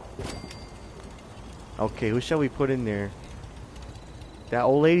 Okay, who shall we put in there? That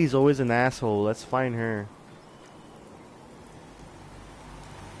old lady's always an asshole. Let's find her.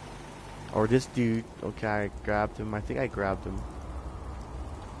 Or this dude. Okay, I grabbed him. I think I grabbed him.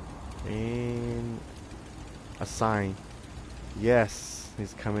 And a sign. Yes,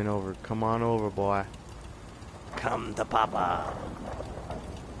 he's coming over. Come on over, boy. Come to Papa.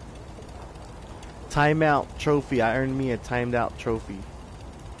 Timeout trophy. I earned me a timed out trophy.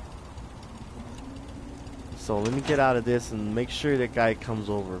 So let me get out of this and make sure that guy comes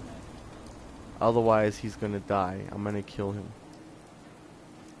over. Otherwise, he's gonna die. I'm gonna kill him.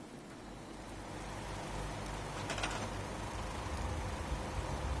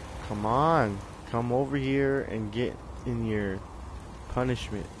 Come on. Come over here and get in your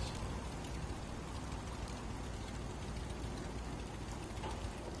punishment.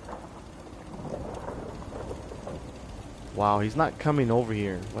 Wow, he's not coming over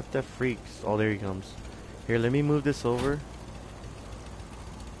here. What the freaks? Oh, there he comes. Here, let me move this over.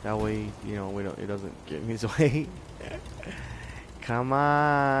 That way, you know, it doesn't get in his way. Come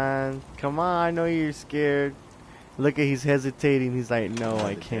on. Come on, I know you're scared. Look at, he's hesitating. He's like, no,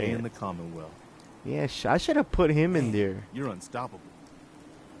 I can't. In the Commonwealth. Yeah, I should have put him in there. You're unstoppable.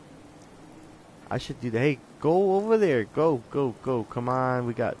 I should do that. Hey, go over there. Go, go, go. Come on.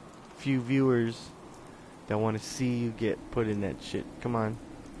 We got few viewers that want to see you get put in that shit. Come on.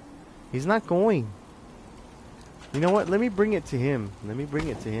 He's not going. You know what? Let me bring it to him. Let me bring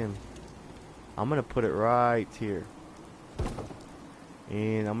it to him. I'm going to put it right here.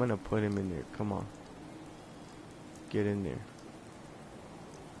 And I'm going to put him in there. Come on. Get in there.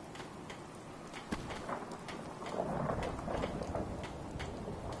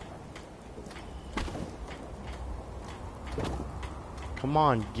 Come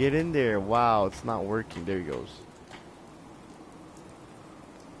on, get in there. Wow, it's not working. There he goes.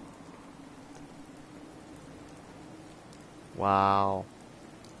 Wow.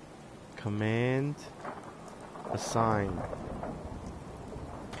 Command. Assign.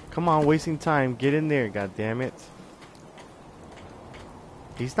 Come on, wasting time. Get in there, god damn it.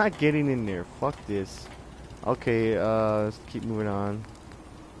 He's not getting in there. Fuck this. Okay, let's keep moving on.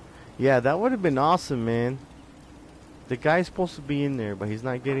 Yeah, that would have been awesome, man. The guy's supposed to be in there, but he's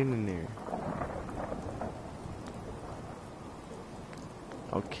not getting in there.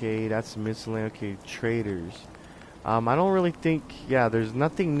 Okay, that's miscellaneous. Okay, traders. I don't really think... Yeah, there's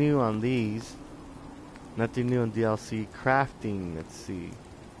nothing new on these. Nothing new on DLC. Crafting, let's see.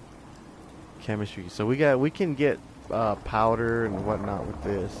 Chemistry. So we can get powder and whatnot with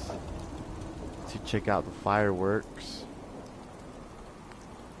this. To check out the fireworks.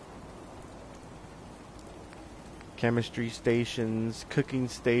 Chemistry stations, cooking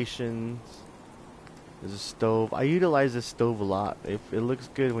stations. There's a stove. I utilize this stove a lot. If it looks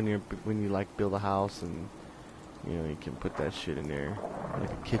good when you like build a house, and you know you can put that shit in there,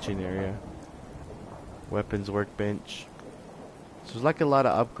 like a kitchen area. Weapons workbench. So there's like a lot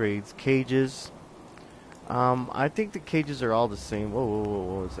of upgrades. Cages. I think the cages are all the same. Whoa, whoa, whoa,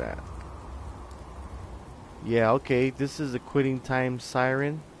 what was that? Yeah, okay. This is a quitting time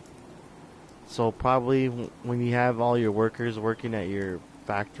siren. So probably when you have all your workers working at your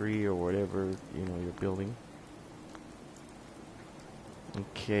factory or whatever, you know, you're building.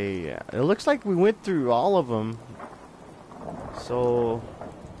 Okay, yeah. It looks like we went through all of them. So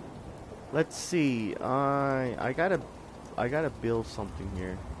let's see. I gotta build something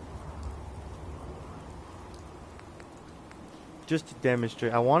here. Just to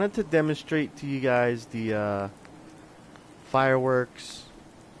demonstrate. I wanted to demonstrate to you guys the fireworks.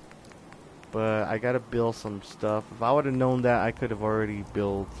 But I gotta build some stuff. If I would have known that, I could have already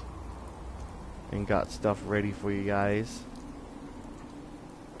built and got stuff ready for you guys.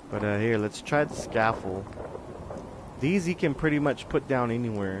 But here, let's try the scaffold. These you can pretty much put down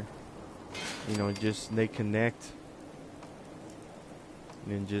anywhere. You know, just they connect.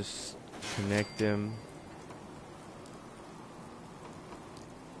 And then just connect them.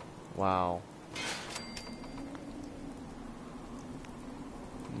 Wow.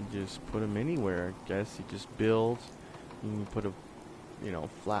 You just put them anywhere, I guess. You just build. You can put a, you know,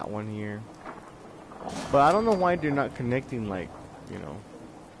 flat one here. But I don't know why they're not connecting, like, you know.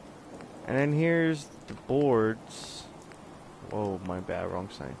 And then here's the boards. Whoa, my bad, wrong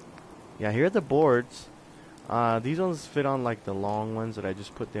side. Yeah, here are the boards. These ones fit on like the long ones that I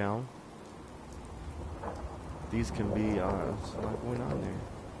just put down. These can be, what's going on there?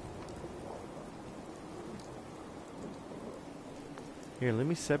 Here, let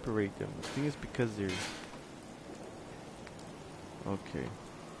me separate them. I think it's because they're... Okay.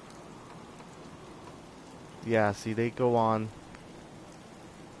 Yeah, see, they go on.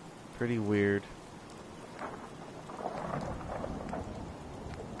 Pretty weird.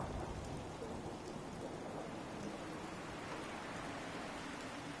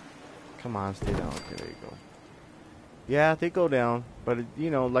 Come on, stay down. Okay, there you go. Yeah, they go down. But, you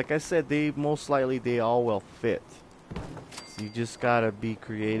know, like I said, they most likely, they all will fit. So you just gotta be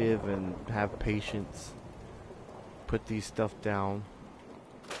creative and have patience. Put these stuff down.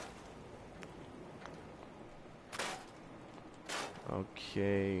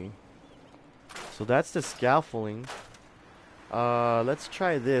 Okay. So that's the scaffolding. Let's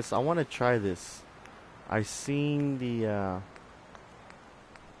try this. I want to try this. I seen the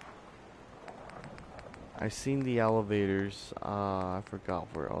elevators. I forgot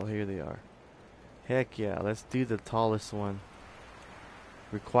where. Oh, here they are. Heck yeah, let's do the tallest one.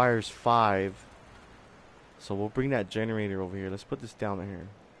 Requires 5. So we'll bring that generator over here. Let's put this down here.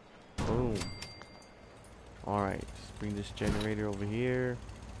 Boom. Alright, let's bring this generator over here.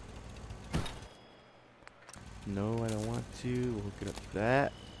 No, I don't want to. We'll hook it up to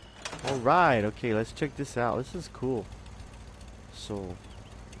that. Alright, okay, let's check this out. This is cool. So,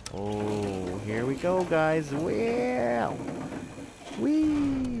 oh, here we go, guys. Wow.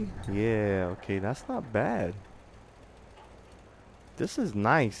 Whee. Yeah, okay, that's not bad. This is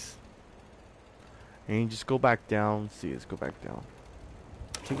nice. And you just go back down. See, let's go back down.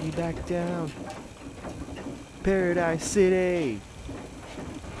 Take me back down. Paradise City.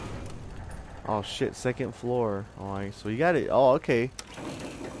 Oh shit, 2nd floor. Alright, so you got it. Oh, okay.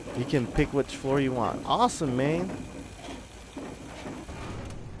 You can pick which floor you want. Awesome, man.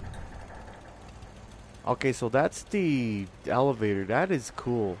 Okay, so that's the elevator. That is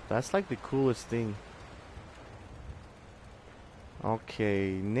cool. That's like the coolest thing.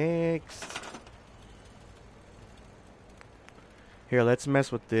 Okay, next. Here, let's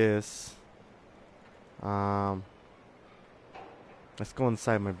mess with this. Let's go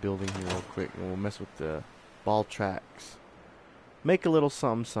inside my building here real quick and we'll mess with the ball tracks. Make a little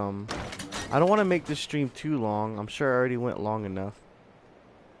something. I don't want to make this stream too long. I'm sure I already went long enough.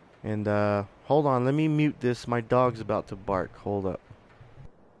 And hold on, let me mute this. My dog's about to bark. Hold up.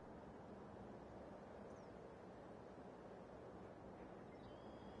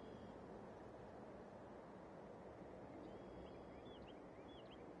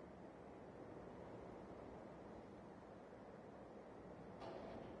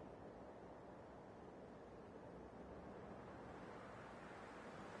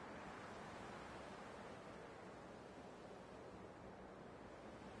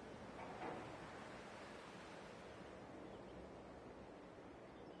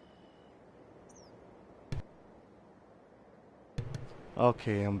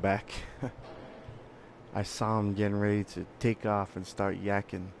 Okay, I'm back. I saw him getting ready to take off and start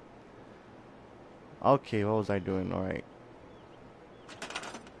yakking. Okay, what was I doing? Alright.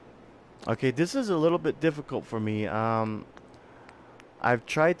 Okay, this is a little bit difficult for me. I've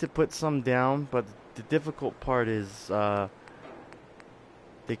tried to put some down, but the difficult part is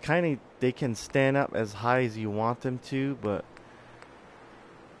they can stand up as high as you want them to, but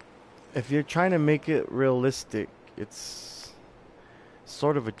if you're trying to make it realistic, it's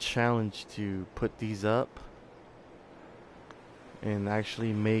sort of a challenge to put these up and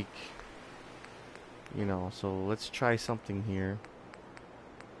actually make, you know, so let's try something here.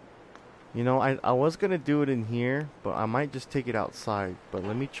 You know, I was gonna do it in here, but I might just take it outside. But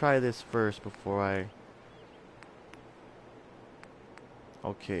let me try this first before I...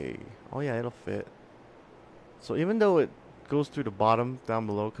 Okay. Oh yeah, it'll fit. So even though it goes through the bottom down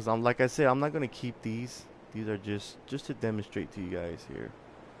below, because I'm, like I said, I'm not gonna keep these. These are just to demonstrate to you guys here.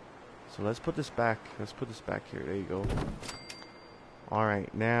 So let's put this back. Let's put this back here. There you go.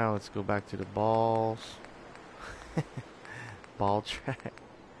 Alright, now let's go back to the balls. Ball track.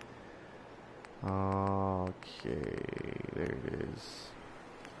 Okay, there it is.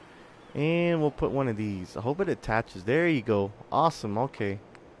 And we'll put one of these. I hope it attaches. There you go. Awesome, okay.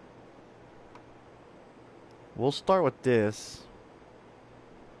 We'll start with this.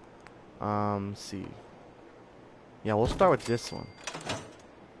 See. Yeah, we'll start with this one.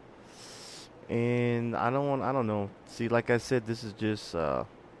 And I don't know. See, like I said, this is just a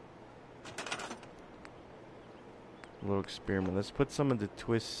little experiment. Let's put some of the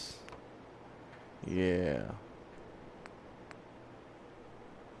twists. Yeah.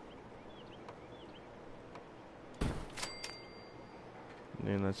 And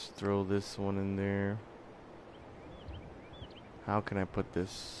then let's throw this one in there. How can I put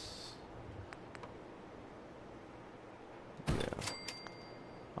this?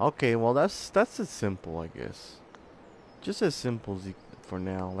 Okay, well that's as simple, I guess. Just as simple as for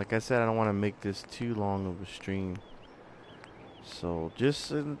now. Like I said, I don't want to make this too long of a stream. So just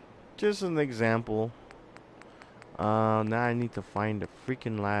an example. Now I need to find a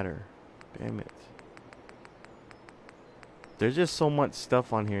freaking ladder. Damn it. There's just so much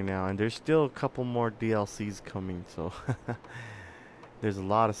stuff on here now, and there's still a couple more DLCs coming, so there's a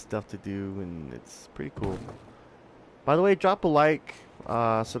lot of stuff to do, and it's pretty cool. By the way, drop a like,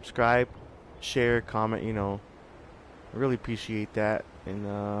 subscribe, share, comment, you know. I really appreciate that. And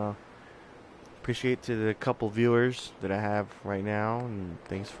appreciate to the couple viewers that I have right now. And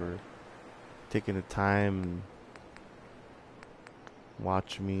thanks for taking the time and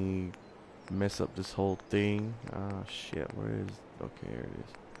watch me mess up this whole thing. Oh shit, where is, okay, here it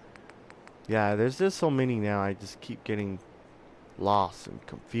is. Yeah, there's just so many now, I just keep getting lost and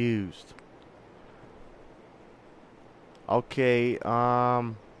confused. Okay,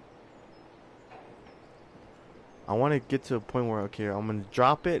 I want to get to a point where, okay, I'm gonna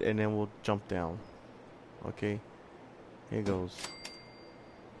drop it and then we'll jump down. Okay, here goes.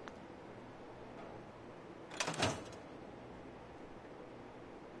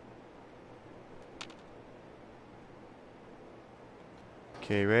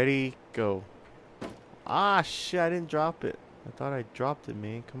 Okay, ready, go. Ah, shit, I didn't drop it. I thought I dropped it,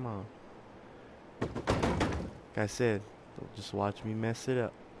 man. Come on. Like I said, don't just watch me mess it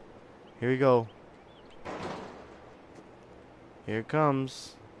up. Here we go. Here it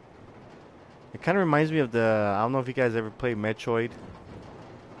comes. It kind of reminds me of the, I don't know if you guys ever played Metroid.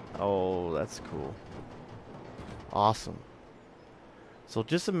 Oh, that's cool. Awesome. So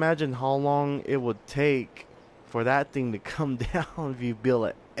just imagine how long it would take for that thing to come down if you build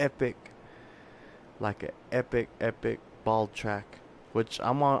an epic, like an epic ball track, which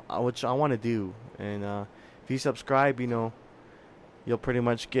I want to do. And if you subscribe, you know, you'll pretty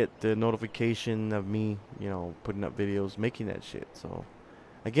much get the notification of me, you know, putting up videos, making that shit. So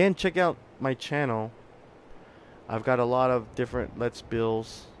again, check out my channel. I've got a lot of different Let's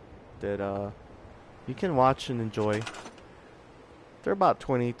Builds that you can watch and enjoy. They're about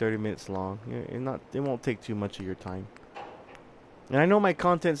 20-30 minutes long. They won't take too much of your time. And I know my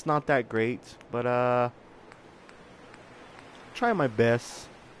content's not that great, but trying my best.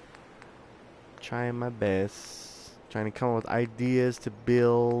 Trying to come up with ideas to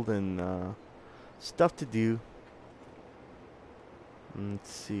build and stuff to do. Let's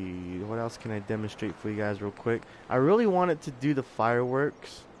see, what else can I demonstrate for you guys real quick? I really wanted to do the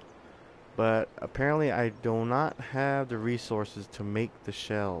fireworks, but apparently I do not have the resources to make the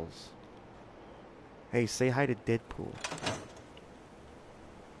shells. Hey, say hi to Deadpool.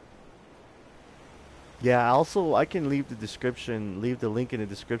 Yeah, also I can leave the link in the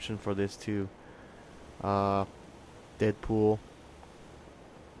description for this too. Deadpool.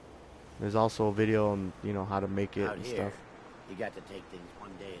 There's also a video on, you know, how to make it Out and here, stuff. you got to take things one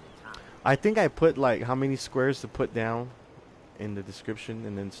day at a time. I think I put like how many squares to put down in the description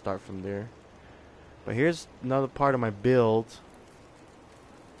and then start from there. But here's another part of my build.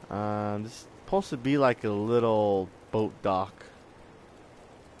 This is supposed to be like a little boat dock.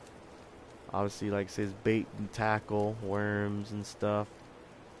 Obviously, like it says bait and tackle, worms and stuff.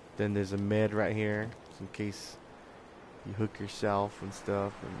 Then there's a med right here, just in case you hook yourself and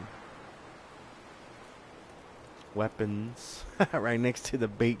stuff. And weapons right next to the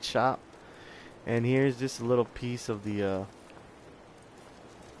bait shop. And here's just a little piece of the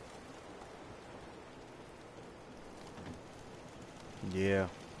yeah.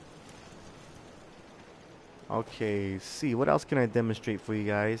 Okay, see, what else can I demonstrate for you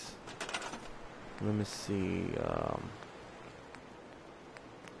guys? Let me see.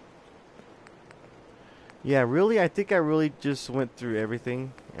 Yeah, really, I think I really just went through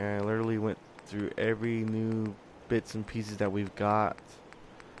everything. I literally went through every new bits and pieces that we've got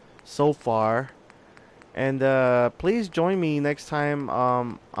so far. And please join me next time.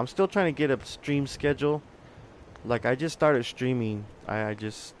 I'm still trying to get a stream schedule. Like, I just started streaming. I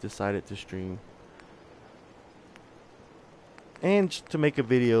just decided to stream. And just to make a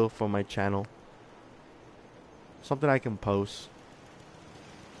video for my channel. Something I can post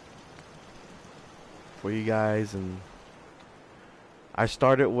for you guys. And I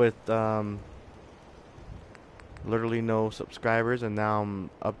started with literally no subscribers, and now I'm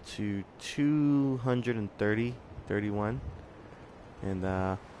up to 231,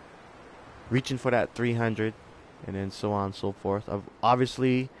 and reaching for that 300, and then so on and so forth.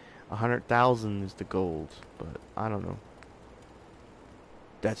 Obviously 100,000 is the goal, but I don't know,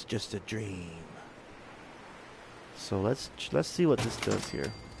 that's just a dream. So let's see what this does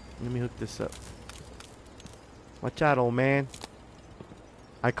here. Let me hook this up. Watch out, old man.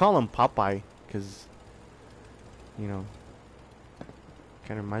 I call him Popeye because, you know,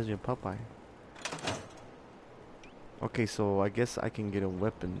 kind of reminds me of Popeye. Okay, so I guess I can get a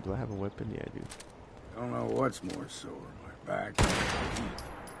weapon. Do I have a weapon? Yeah, I do. Don't know what's more sore, my back.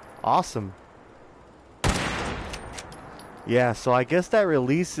 Awesome. Yeah, so I guess that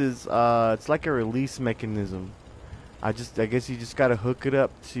releases, it's like a release mechanism. I guess you just gotta hook it up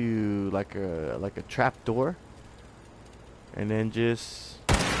to like a trap door, and then just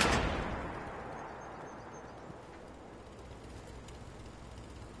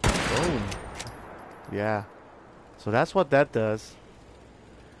boom. Yeah. So that's what that does.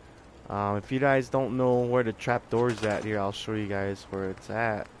 If you guys don't know where the trapdoor's at here, I'll show you guys where it's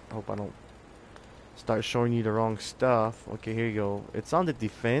at. Hope I don't start showing you the wrong stuff. Okay, here you go. It's on the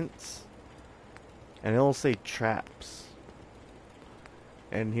defense, and it'll say traps.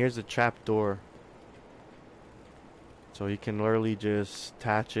 And here's the trapdoor. So you can literally just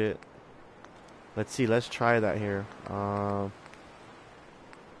attach it. Let's see, let's try that here.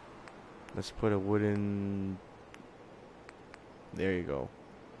 Let's put a wooden... There you go.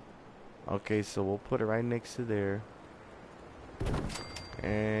 Okay, so we'll put it right next to there.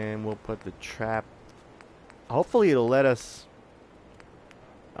 And we'll put the trap. Hopefully it'll let us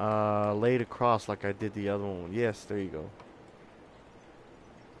lay it across like I did the other one. Yes, there you go.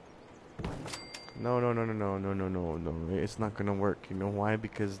 No. It's not gonna work. You know why?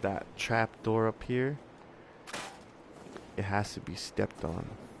 Because that trap door up here, it has to be stepped on.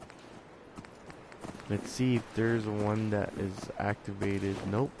 Let's see if there's one that is activated.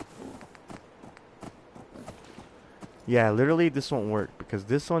 Nope. Yeah, literally this won't work because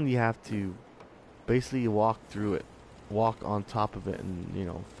this one you have to basically walk through it, walk on top of it, and you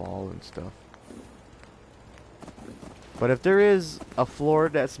know, fall and stuff. But if there is a floor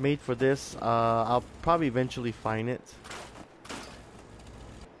that's made for this, I'll probably eventually find it.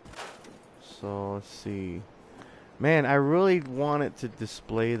 So let's see. Man, I really wanted to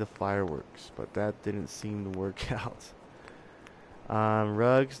display the fireworks, but that didn't seem to work out.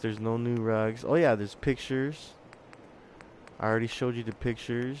 Rugs, there's no new rugs. Oh yeah, there's pictures. I already showed you the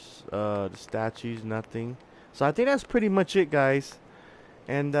pictures. The statues, nothing. So I think that's pretty much it, guys.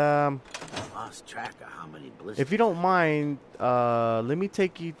 And I lost track of how many blisters. if you don't mind, let me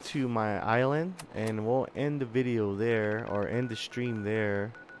take you to my island, and we'll end the video there, or end the stream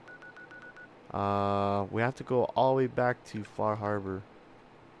there. We have to go all the way back to Far Harbor.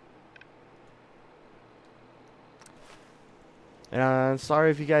 And sorry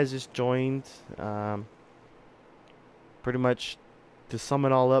if you guys just joined. Pretty much, to sum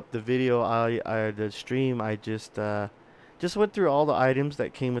it all up, the video, the stream, I just went through all the items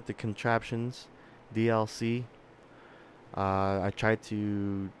that came with the Contraptions DLC. I tried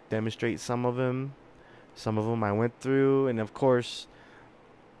to demonstrate some of them. Some of them I went through, and of course,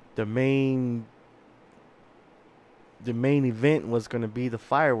 the main event was going to be the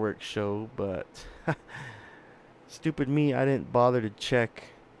fireworks show, but stupid me, I didn't bother to check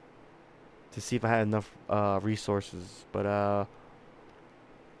to see if I had enough resources. But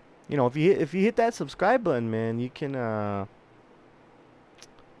you know, if you hit that subscribe button, man, you can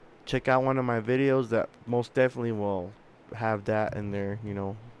check out one of my videos that most definitely will have that in there. You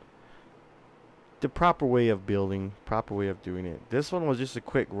know, the proper way of building, proper way of doing it. This one was just a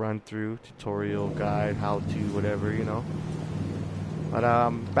quick run through tutorial guide, how to, whatever, you know.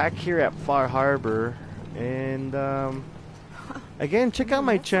 But back here at Far Harbor, and again, check out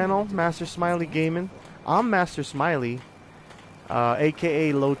my channel, Master Smiley Gaming. I'm Master Smiley,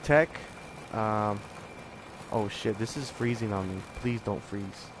 aka Low Tech. Oh shit, this is freezing on me. Please don't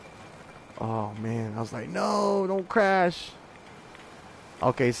freeze. Oh man, I was like, no, don't crash.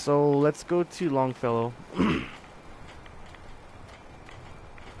 Okay, so let's go to Longfellow. I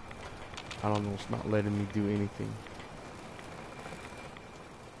don't know, it's not letting me do anything.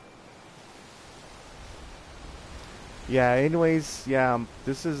 Yeah, anyways, yeah,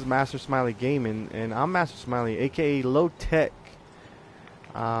 this is Master Smiley Gaming, and I'm Master Smiley, aka Low Tech.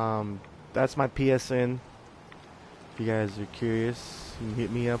 That's my PSN. If you guys are curious, you can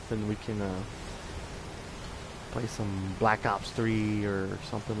hit me up and we can play some Black Ops 3 or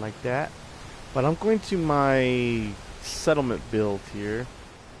something like that. But I'm going to my settlement build here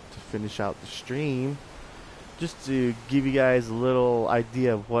to finish out the stream, just to give you guys a little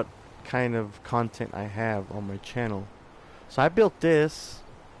idea of what kind of content I have on my channel. So I built this.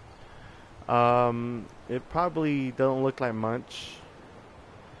 It probably don't look like much,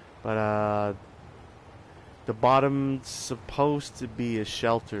 but the bottom's supposed to be a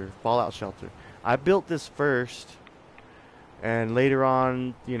shelter, fallout shelter. I built this first, and later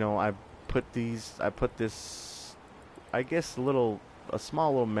on, you know, I put this, I guess, a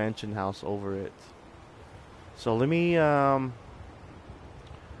small little mansion house over it. So let me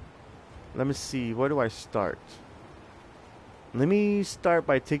see, where do I start? Let me start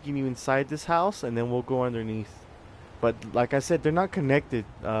by taking you inside this house, and then we'll go underneath. But like I said, they're not connected.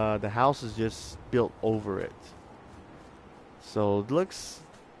 The house is just built over it. So it looks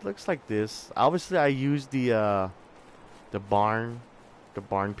like this. Obviously, I used the barn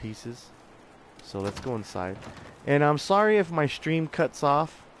pieces. So let's go inside. And I'm sorry if my stream cuts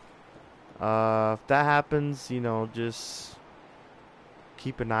off. If that happens, you know, just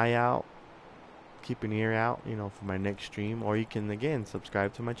keep an eye out, keep an ear out, you know, for my next stream, or you can again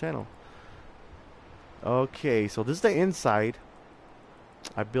subscribe to my channel. Okay, so this is the inside.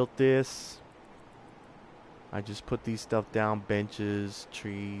 I built this. I just put these stuff down, benches,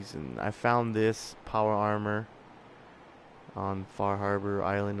 trees, and I found this power armor on Far Harbor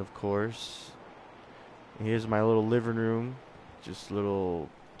Island, of course. And here's my little living room, just little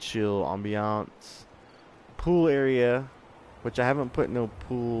chill ambiance. Pool area, which I haven't put no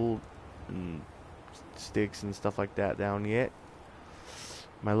pool and sticks and stuff like that down yet.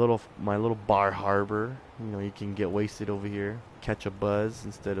 My little bar harbor, you know, you can get wasted over here, catch a buzz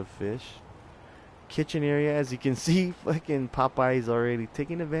instead of fish. Kitchen area, as you can see, fucking Popeye's already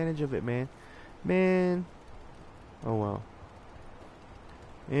taking advantage of it, man. Man. Oh well.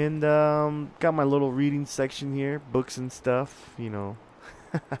 And got my little reading section here, books and stuff, you know.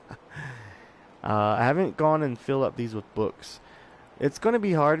 I haven't gone and filled up these with books. It's gonna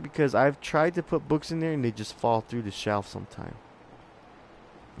be hard because I've tried to put books in there and they just fall through the shelf sometime.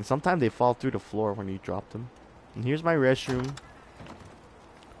 And sometimes they fall through the floor when you drop them. And here's my restroom.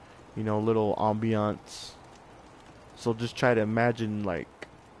 You know, little ambiance. So just try to imagine like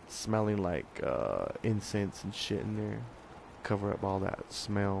smelling like incense and shit in there. Cover up all that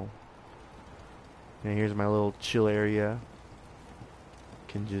smell. And here's my little chill area.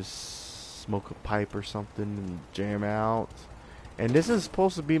 Can just smoke a pipe or something and jam out. And this is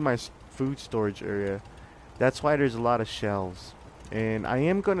supposed to be my food storage area. That's why there's a lot of shelves. And I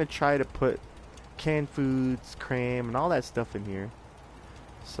am going to try to put canned foods, cram, and all that stuff in here.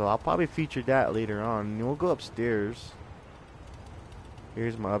 So I'll probably feature that later on. And we'll go upstairs.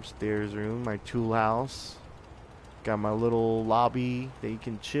 Here's my upstairs room, my tool house. Got my little lobby that you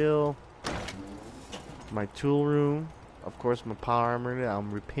can chill. My tool room. Of course, my power armor that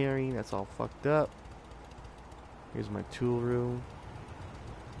I'm repairing. That's all fucked up. Here's my tool room.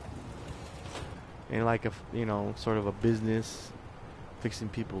 And like a, you know, sort of a business. Fixing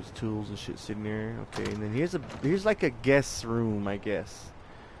people's tools and shit sitting there. Okay, and then here's like a guest room, I guess.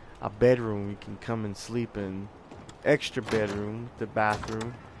 A bedroom you can come and sleep in. Extra bedroom, the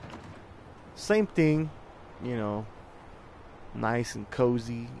bathroom. Same thing, you know. Nice and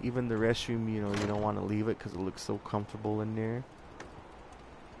cozy. Even the restroom, you know, you don't want to leave it because it looks so comfortable in there.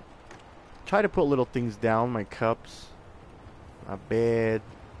 Try to put little things down, my cups, my bed,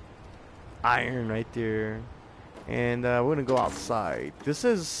 iron right there. And we're gonna go outside. This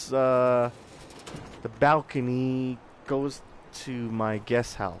is the balcony goes to my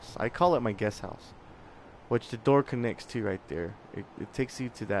guest house. I call it my guest house, which the door connects to right there. It takes you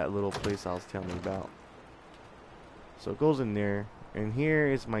to that little place I was telling you about. So it goes in there, and here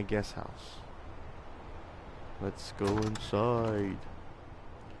is my guest house. Let's go inside.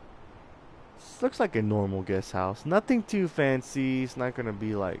 This looks like a normal guest house. Nothing too fancy. It's not gonna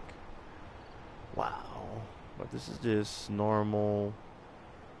be like, wow. But this is just normal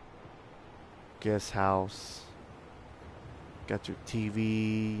guest house. Got your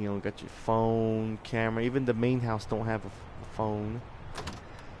TV, you know, got your phone, camera. Even the main house don't have a phone.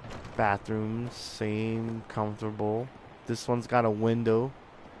 Bathrooms, same, comfortable. This one's got a window,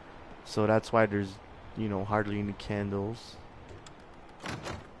 so that's why there's, you know, hardly any candles.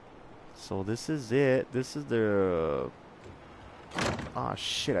 So this is it. This is the... Oh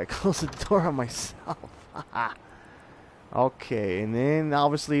shit, I closed the door on myself. Okay, and then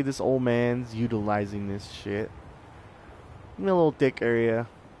obviously this old man's utilizing this shit. A little thick area.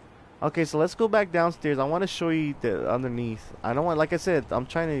 Okay, so let's go back downstairs. I want to show you the underneath. I don't want, like I said, I'm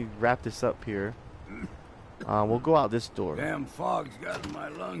trying to wrap this up here. We'll go out this door. Damn fog's got in my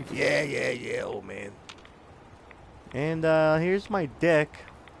lungs. Yeah, old man. And here's my deck.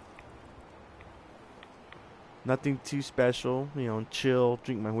 Nothing too special, you know, chill,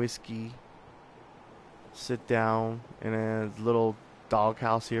 drink my whiskey, sit down, and a little dog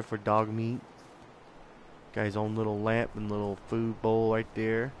house here for dog meat. Got his own little lamp and little food bowl right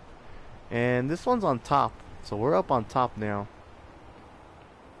there. And this one's on top, so we're up on top now.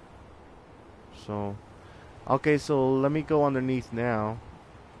 So, okay, so let me go underneath now.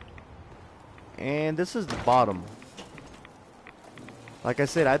 And this is the bottom. Like I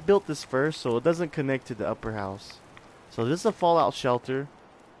said, I built this first, so it doesn't connect to the upper house. So this is a fallout shelter.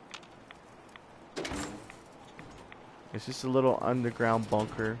 It's just a little underground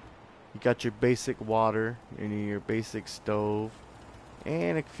bunker. You got your basic water and your basic stove.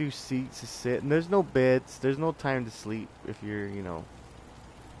 And a few seats to sit. And there's no beds. There's no time to sleep if you're, you know.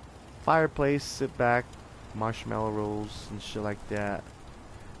 Fireplace, sit back. Marshmallow rolls and shit like that.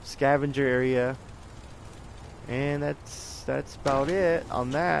 Scavenger area. And that's about it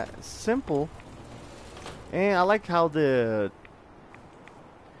on that. It's simple. And I like how the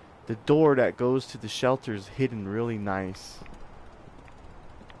door that goes to the shelter is hidden really nice.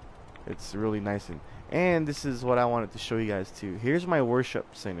 It's really nice, And this is what I wanted to show you guys too. Here's my worship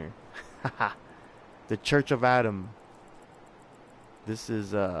center. The Church of Adam. This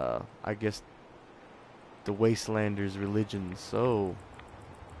is I guess the Wastelanders' religion. So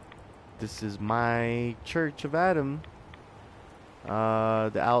this is my Church of Adam.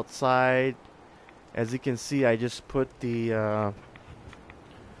 The outside, as you can see, I just put the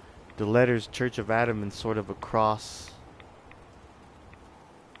letters Church of Adam in sort of a cross,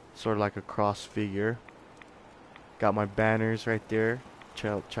 sort of like a cross figure. Got my banners right there,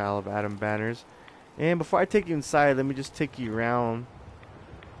 Child of Adam banners. And before I take you inside, let me just take you around.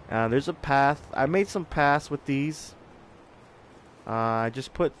 There's a path. I made some paths with these. I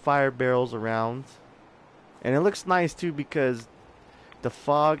just put fire barrels around, and it looks nice too because the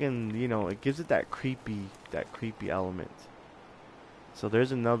fog, and you know, it gives it that creepy element. So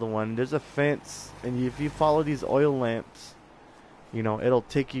there's another one. There's a fence, and if you follow these oil lamps, you know, it'll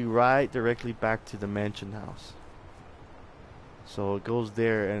take you right directly back to the mansion house. So it goes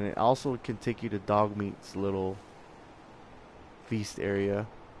there, and it also can take you to Dogmeat's little feast area.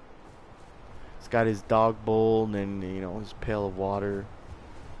 It's got his dog bowl and then, you know, his pail of water.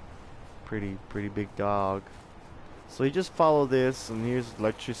 Pretty big dog. So you just follow this, and here's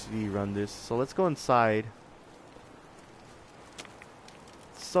electricity, run this. So let's go inside.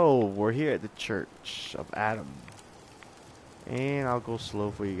 So we're here at the Church of Adam, and I'll go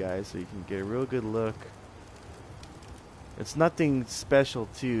slow for you guys so you can get a real good look. It's nothing special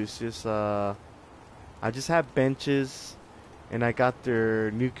too. It's just I just have benches, and I got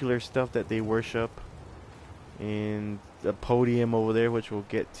their nuclear stuff that they worship, and the podium over there, which we'll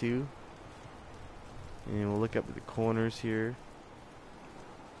get to. And we'll look up at the corners here.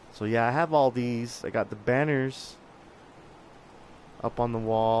 So yeah, I have all these. I got the banners up on the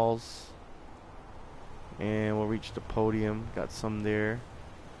walls, and we'll reach the podium. Got some there,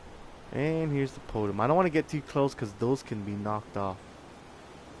 and here's the podium. I don't want to get too close because those can be knocked off.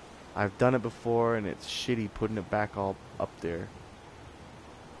 I've done it before, and it's shitty putting it back all up there.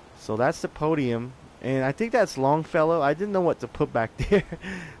 So that's the podium, and I think that's Longfellow. I didn't know what to put back there,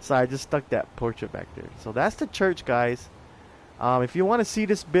 so I just stuck that portrait back there. So that's the church, guys. If you want to see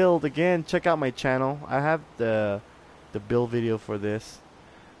this build again, check out my channel. I have the build video for this.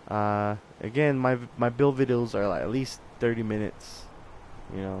 Again, my build videos are like at least 30 minutes.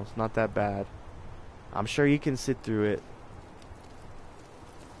 You know, it's not that bad. I'm sure you can sit through it.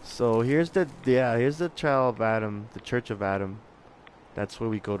 So here's the Child of Adam, the Church of Adam. That's where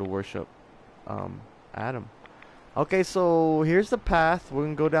we go to worship Adam. Okay, so here's the path. We're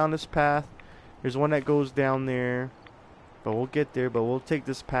gonna go down this path. There's one that goes down there, but we'll get there. But we'll take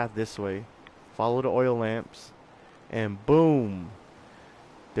this path this way. Follow the oil lamps, and boom,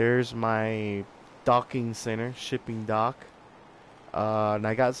 there's my docking center, shipping dock. And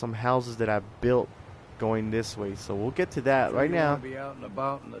I got some houses that I built going this way, so we'll get to that right now. Be out and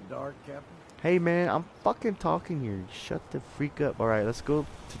about in the dark, Captain? Hey man, I'm fucking talking here. Shut the freak up. Alright, let's go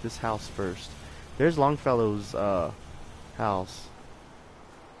to this house first. There's Longfellow's house.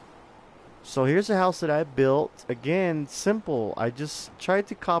 So here's a house that I built. Again, simple. I just tried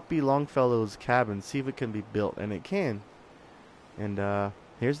to copy Longfellow's cabin, see if it can be built, and it can. And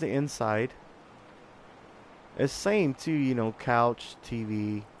here's the inside. It's same too, you know, couch,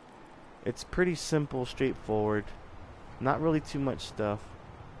 TV. It's pretty simple, straightforward. Not really too much stuff.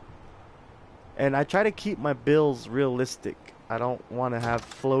 And I try to keep my builds realistic. I don't want to have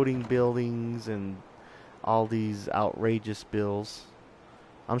floating buildings and all these outrageous builds.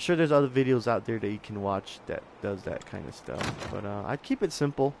 I'm sure there's other videos out there that you can watch that does that kind of stuff. But I keep it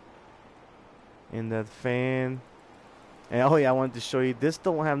simple. And the fan. And oh yeah, I wanted to show you. This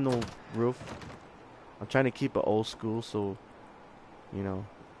don't have no roof. I'm trying to keep it old school, so you know,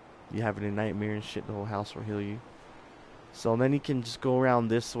 you having a nightmare and shit, the whole house will heal you. So then you can just go around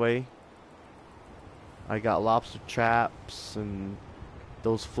this way. I got lobster traps and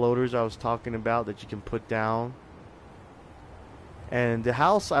those floaters I was talking about that you can put down. And the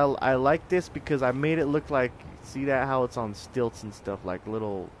house, I like this because I made it look like, see that how it's on stilts and stuff, like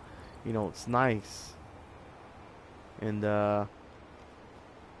little, you know, it's nice. And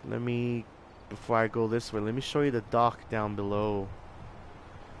let me, before I go this way, let me show you the dock down below.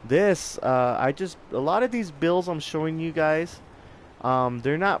 This, a lot of these builds I'm showing you guys,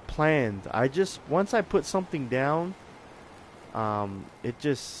 they're not planned. Once I put something down, it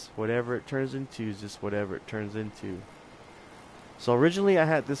just, whatever it turns into is just whatever it turns into. So originally I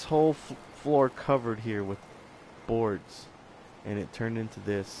had this whole floor covered here with boards, and it turned into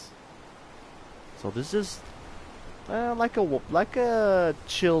this. So this is like a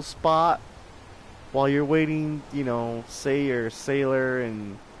chill spot while you're waiting, you know, say you're a sailor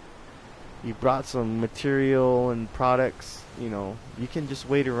and you brought some material and products, you know, you can just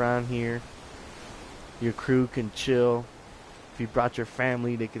wait around here. Your crew can chill. If you brought your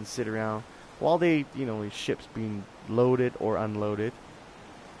family, they can sit around while they, you know, the ship's being loaded or unloaded.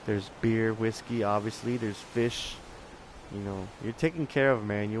 There's beer, whiskey, obviously. There's fish. You know, you're taken care of,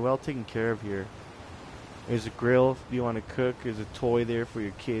 man. You're well taken care of here. There's a grill if you want to cook. There's a toy there for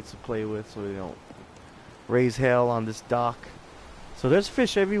your kids to play with so they don't raise hell on this dock. So there's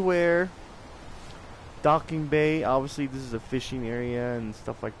fish everywhere. Docking bay. Obviously, this is a fishing area and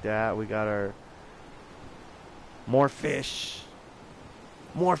stuff like that. We got our more fish.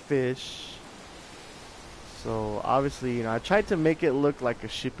 More fish. So obviously, you know, I tried to make it look like a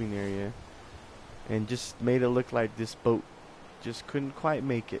shipping area and just made it look like this boat just couldn't quite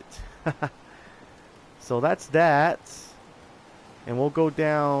make it. So that's that. And we'll go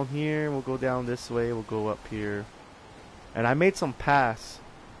down here, we'll go down this way, we'll go up here. And I made some paths.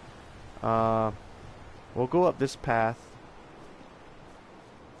 We'll go up this path.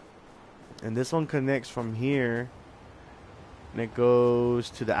 And this one connects from here. And it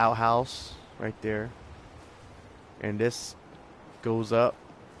goes to the outhouse right there. And this goes up.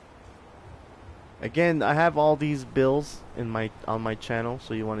 Again, I have all these bills in on my channel,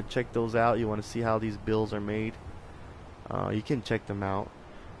 so you want to check those out. You want to see how these bills are made. You can check them out.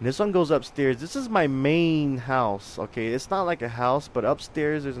 And this one goes upstairs. This is my main house. Okay, it's not like a house, but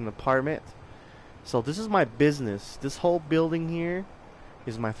upstairs there's an apartment. So this is my business. This whole building here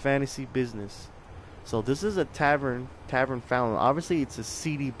is my fantasy business. So this is a tavern fountain. Obviously, it's a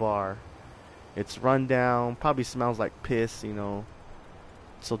seedy bar. It's run down. Probably smells like piss, you know.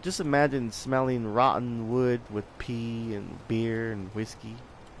 So just imagine smelling rotten wood with pee and beer and whiskey.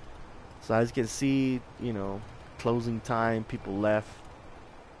 So as you can see, you know, closing time, people left.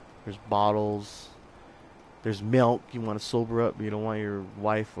 There's bottles. There's milk. You want to sober up. You don't want your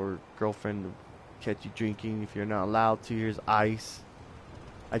wife or girlfriend to catch you drinking if you're not allowed to. Here's ice.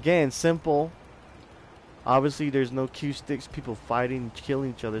 Again, simple. Obviously, there's no cue sticks. People fighting,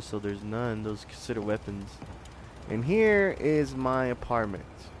 killing each other, so there's none. Those considered weapons. And here is my apartment.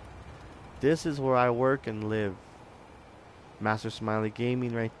 This is where I work and live. Master Smiley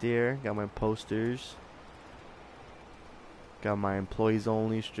Gaming right there. Got my posters. Got my employees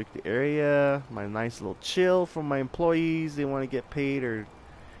only restricted area. My nice little chill for my employees. They want to get paid, or,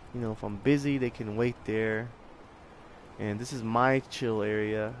 you know, if I'm busy, they can wait there. And this is my chill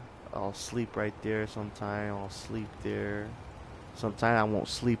area. I'll sleep right there sometime. I'll sleep there. Sometime I won't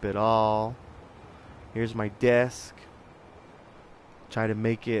sleep at all. Here's my desk. Try to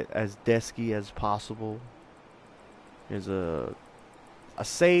make it as desky as possible. There's a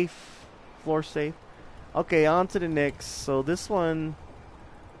safe, floor safe. Okay, on to the next. So this one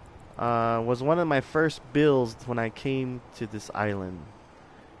was one of my first builds when I came to this island.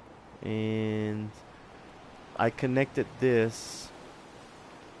 And I connected this.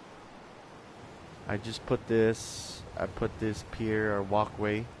 I just put this. I put this pier or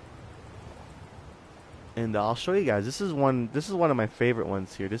walkway. And I'll show you guys. This is one of my favorite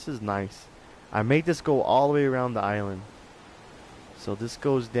ones here. This is nice. I made this go all the way around the island. So this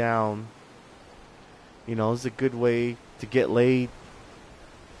goes down. You know, it's a good way to get laid.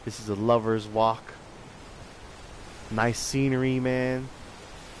 This is a lover's walk. Nice scenery, man.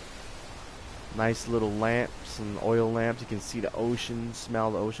 Nice little lamps and oil lamps. You can see the ocean,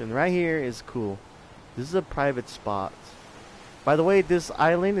 smell the ocean. Right here is cool. This is a private spot. By the way, this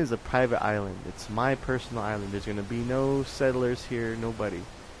island is a private island. It's my personal island. There's going to be no settlers here, nobody.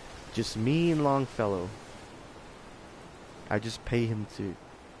 Just me and Longfellow. I just pay him to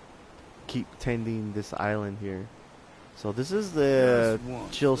keep tending this island here. So this is the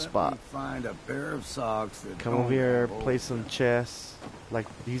chill spot. Find a pair of socks that Come over here, play some chess. Like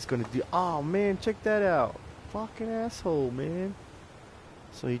he's going to do. Oh, man, check that out. Fucking asshole, man.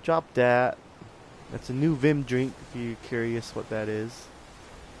 So he dropped that. That's a new Vim drink, if you're curious what that is.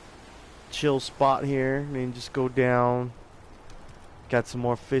 Chill spot here, and then just go down. Got some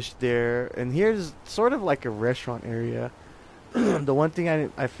more fish there. And here's sort of like a restaurant area. The one thing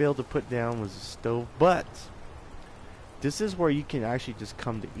I failed to put down was a stove. But this is where you can actually just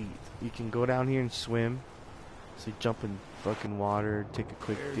come to eat. You can go down here and swim. So you jump in fucking water, take a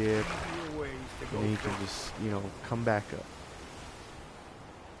quick dip. And then you can just, you know, come back up.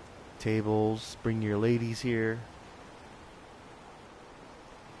 Tables, bring your ladies here.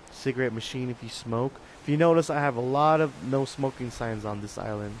 Cigarette machine if you smoke. If you notice, I have a lot of no smoking signs on this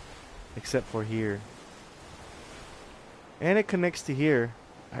island, except for here. And it connects to here.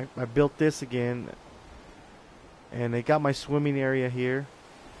 I built this again, and I got my swimming area here.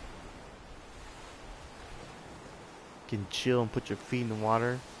 You can chill and put your feet in the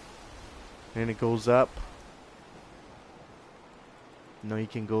water. and it goes up. You know, you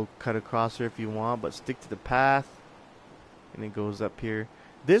can go cut across here if you want, but stick to the path, and it goes up here.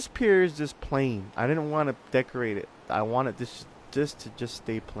 This pier is just plain. I didn't want to decorate it. I wanted this just to just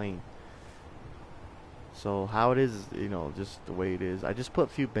stay plain. So how it is, you know, just the way it is. I just put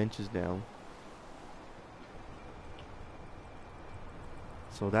a few benches down.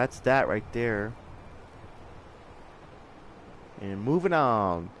 So that's that right there. And moving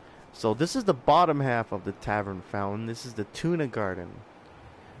on. So this is the bottom half of the tavern fountain. This is the tuna garden.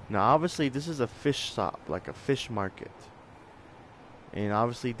 Now obviously this is a fish shop, like a fish market. And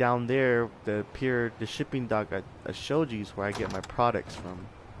obviously down there, the pier, the shipping dock I showed you is where I get my products from.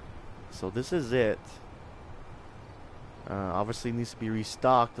 So this is it. Obviously needs to be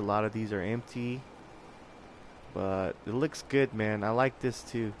restocked. A lot of these are empty. But it looks good, man. I like this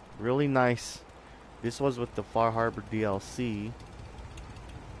too. Really nice. This was with the Far Harbor DLC.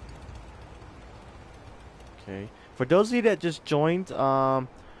 Okay. For those of you that just joined, I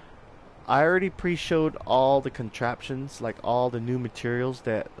already pre-showed all the contraptions, like all the new materials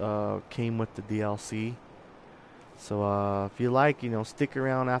that came with the DLC. So if you like, you know, stick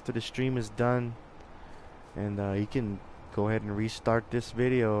around after the stream is done, and you can go ahead and restart this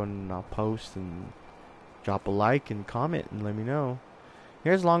video, and I'll post and drop a like and comment and let me know.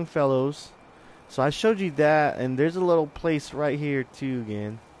 Here's Longfellow's. So I showed you that, and there's a little place right here too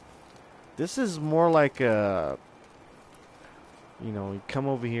again. This is more like a, you know, you come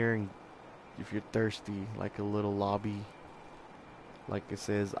over here and if you're thirsty, like a little lobby. Like it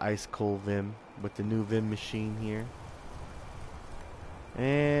says ice cold Vim with the new Vim machine here.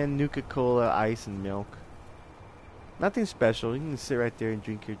 And Nuka-Cola, ice and milk. Nothing special. You can sit right there and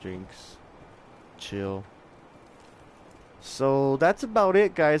drink your drinks. Chill. So that's about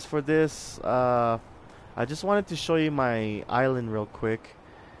it, guys, for this. I just wanted to show you my island real quick.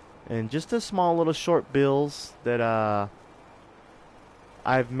 And just a small little short builds that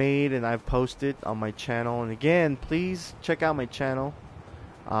I've made and I've posted on my channel. And again, please check out my channel.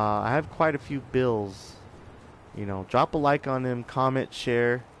 I have quite a few builds. You know, drop a like on them, comment,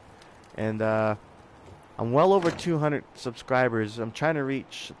 share. And I'm well over 200 subscribers. I'm trying to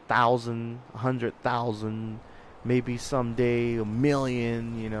reach 1,000, 100,000, maybe someday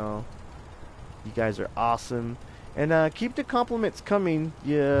 1,000,000, you know. You guys are awesome. And keep the compliments coming.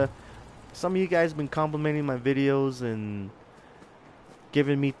 Yeah, some of you guys have been complimenting my videos and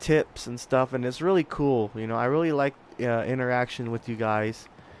giving me tips and stuff, and it's really cool. You know, I really like interaction with you guys.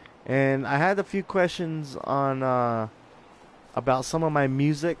 And I had a few questions on about some of my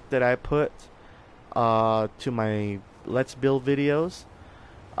music that I put to my Let's Build videos.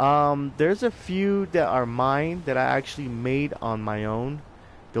 There's a few that are mine that I actually made on my own.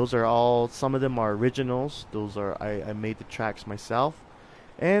 Those are all, some of them are originals. Those are, I made the tracks myself.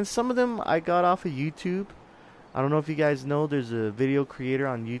 And some of them I got off of YouTube. I don't know if you guys know, there's a video creator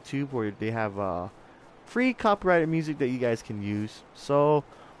on YouTube where they have free copyrighted music that you guys can use. So,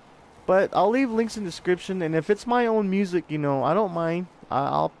 but I'll leave links in the description. And if it's my own music, you know, I don't mind.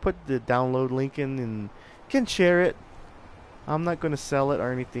 I'll put the download link in and you can share it. I'm not going to sell it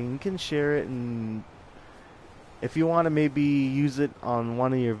or anything. You can share it, and if you want to maybe use it on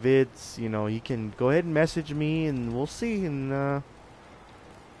one of your vids, you know, you can go ahead and message me and we'll see. And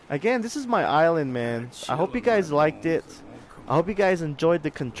again, this is my island, man. I hope you guys liked it. I hope you guys enjoyed the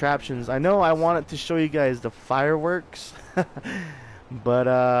contraptions. I know I wanted to show you guys the fireworks, but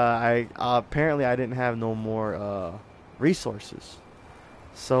I apparently I didn't have no more resources.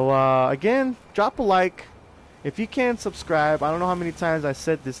 So again, drop a like. If you can, subscribe. I don't know how many times I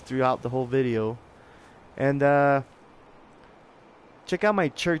said this throughout the whole video. And check out my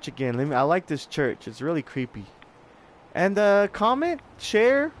church again. I like this church. It's really creepy. And comment,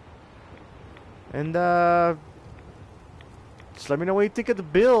 share, and just let me know what you think of the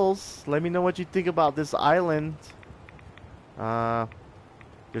bills. Let me know what you think about this island.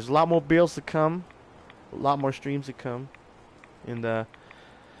 There's a lot more bills to come, a lot more streams to come, and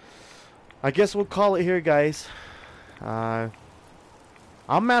I guess we'll call it here, guys. I'm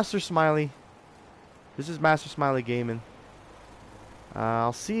Master Smiley. This is Master Smiley Gaming.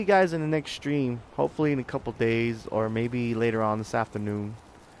 I'll see you guys in the next stream. Hopefully in a couple days, or maybe later on this afternoon.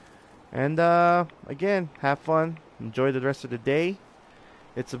 And again, have fun. Enjoy the rest of the day.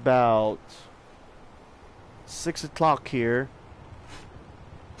 It's about 6 o'clock here,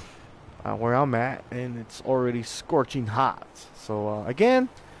 where I'm at, and it's already scorching hot. So again,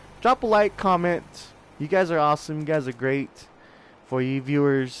 drop a like, comment. You guys are awesome. You guys are great. For you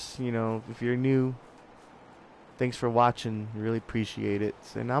viewers, you know, if you're new, thanks for watching. Really appreciate it.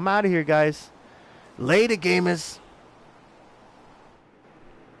 And I'm out of here, guys. Later, gamers.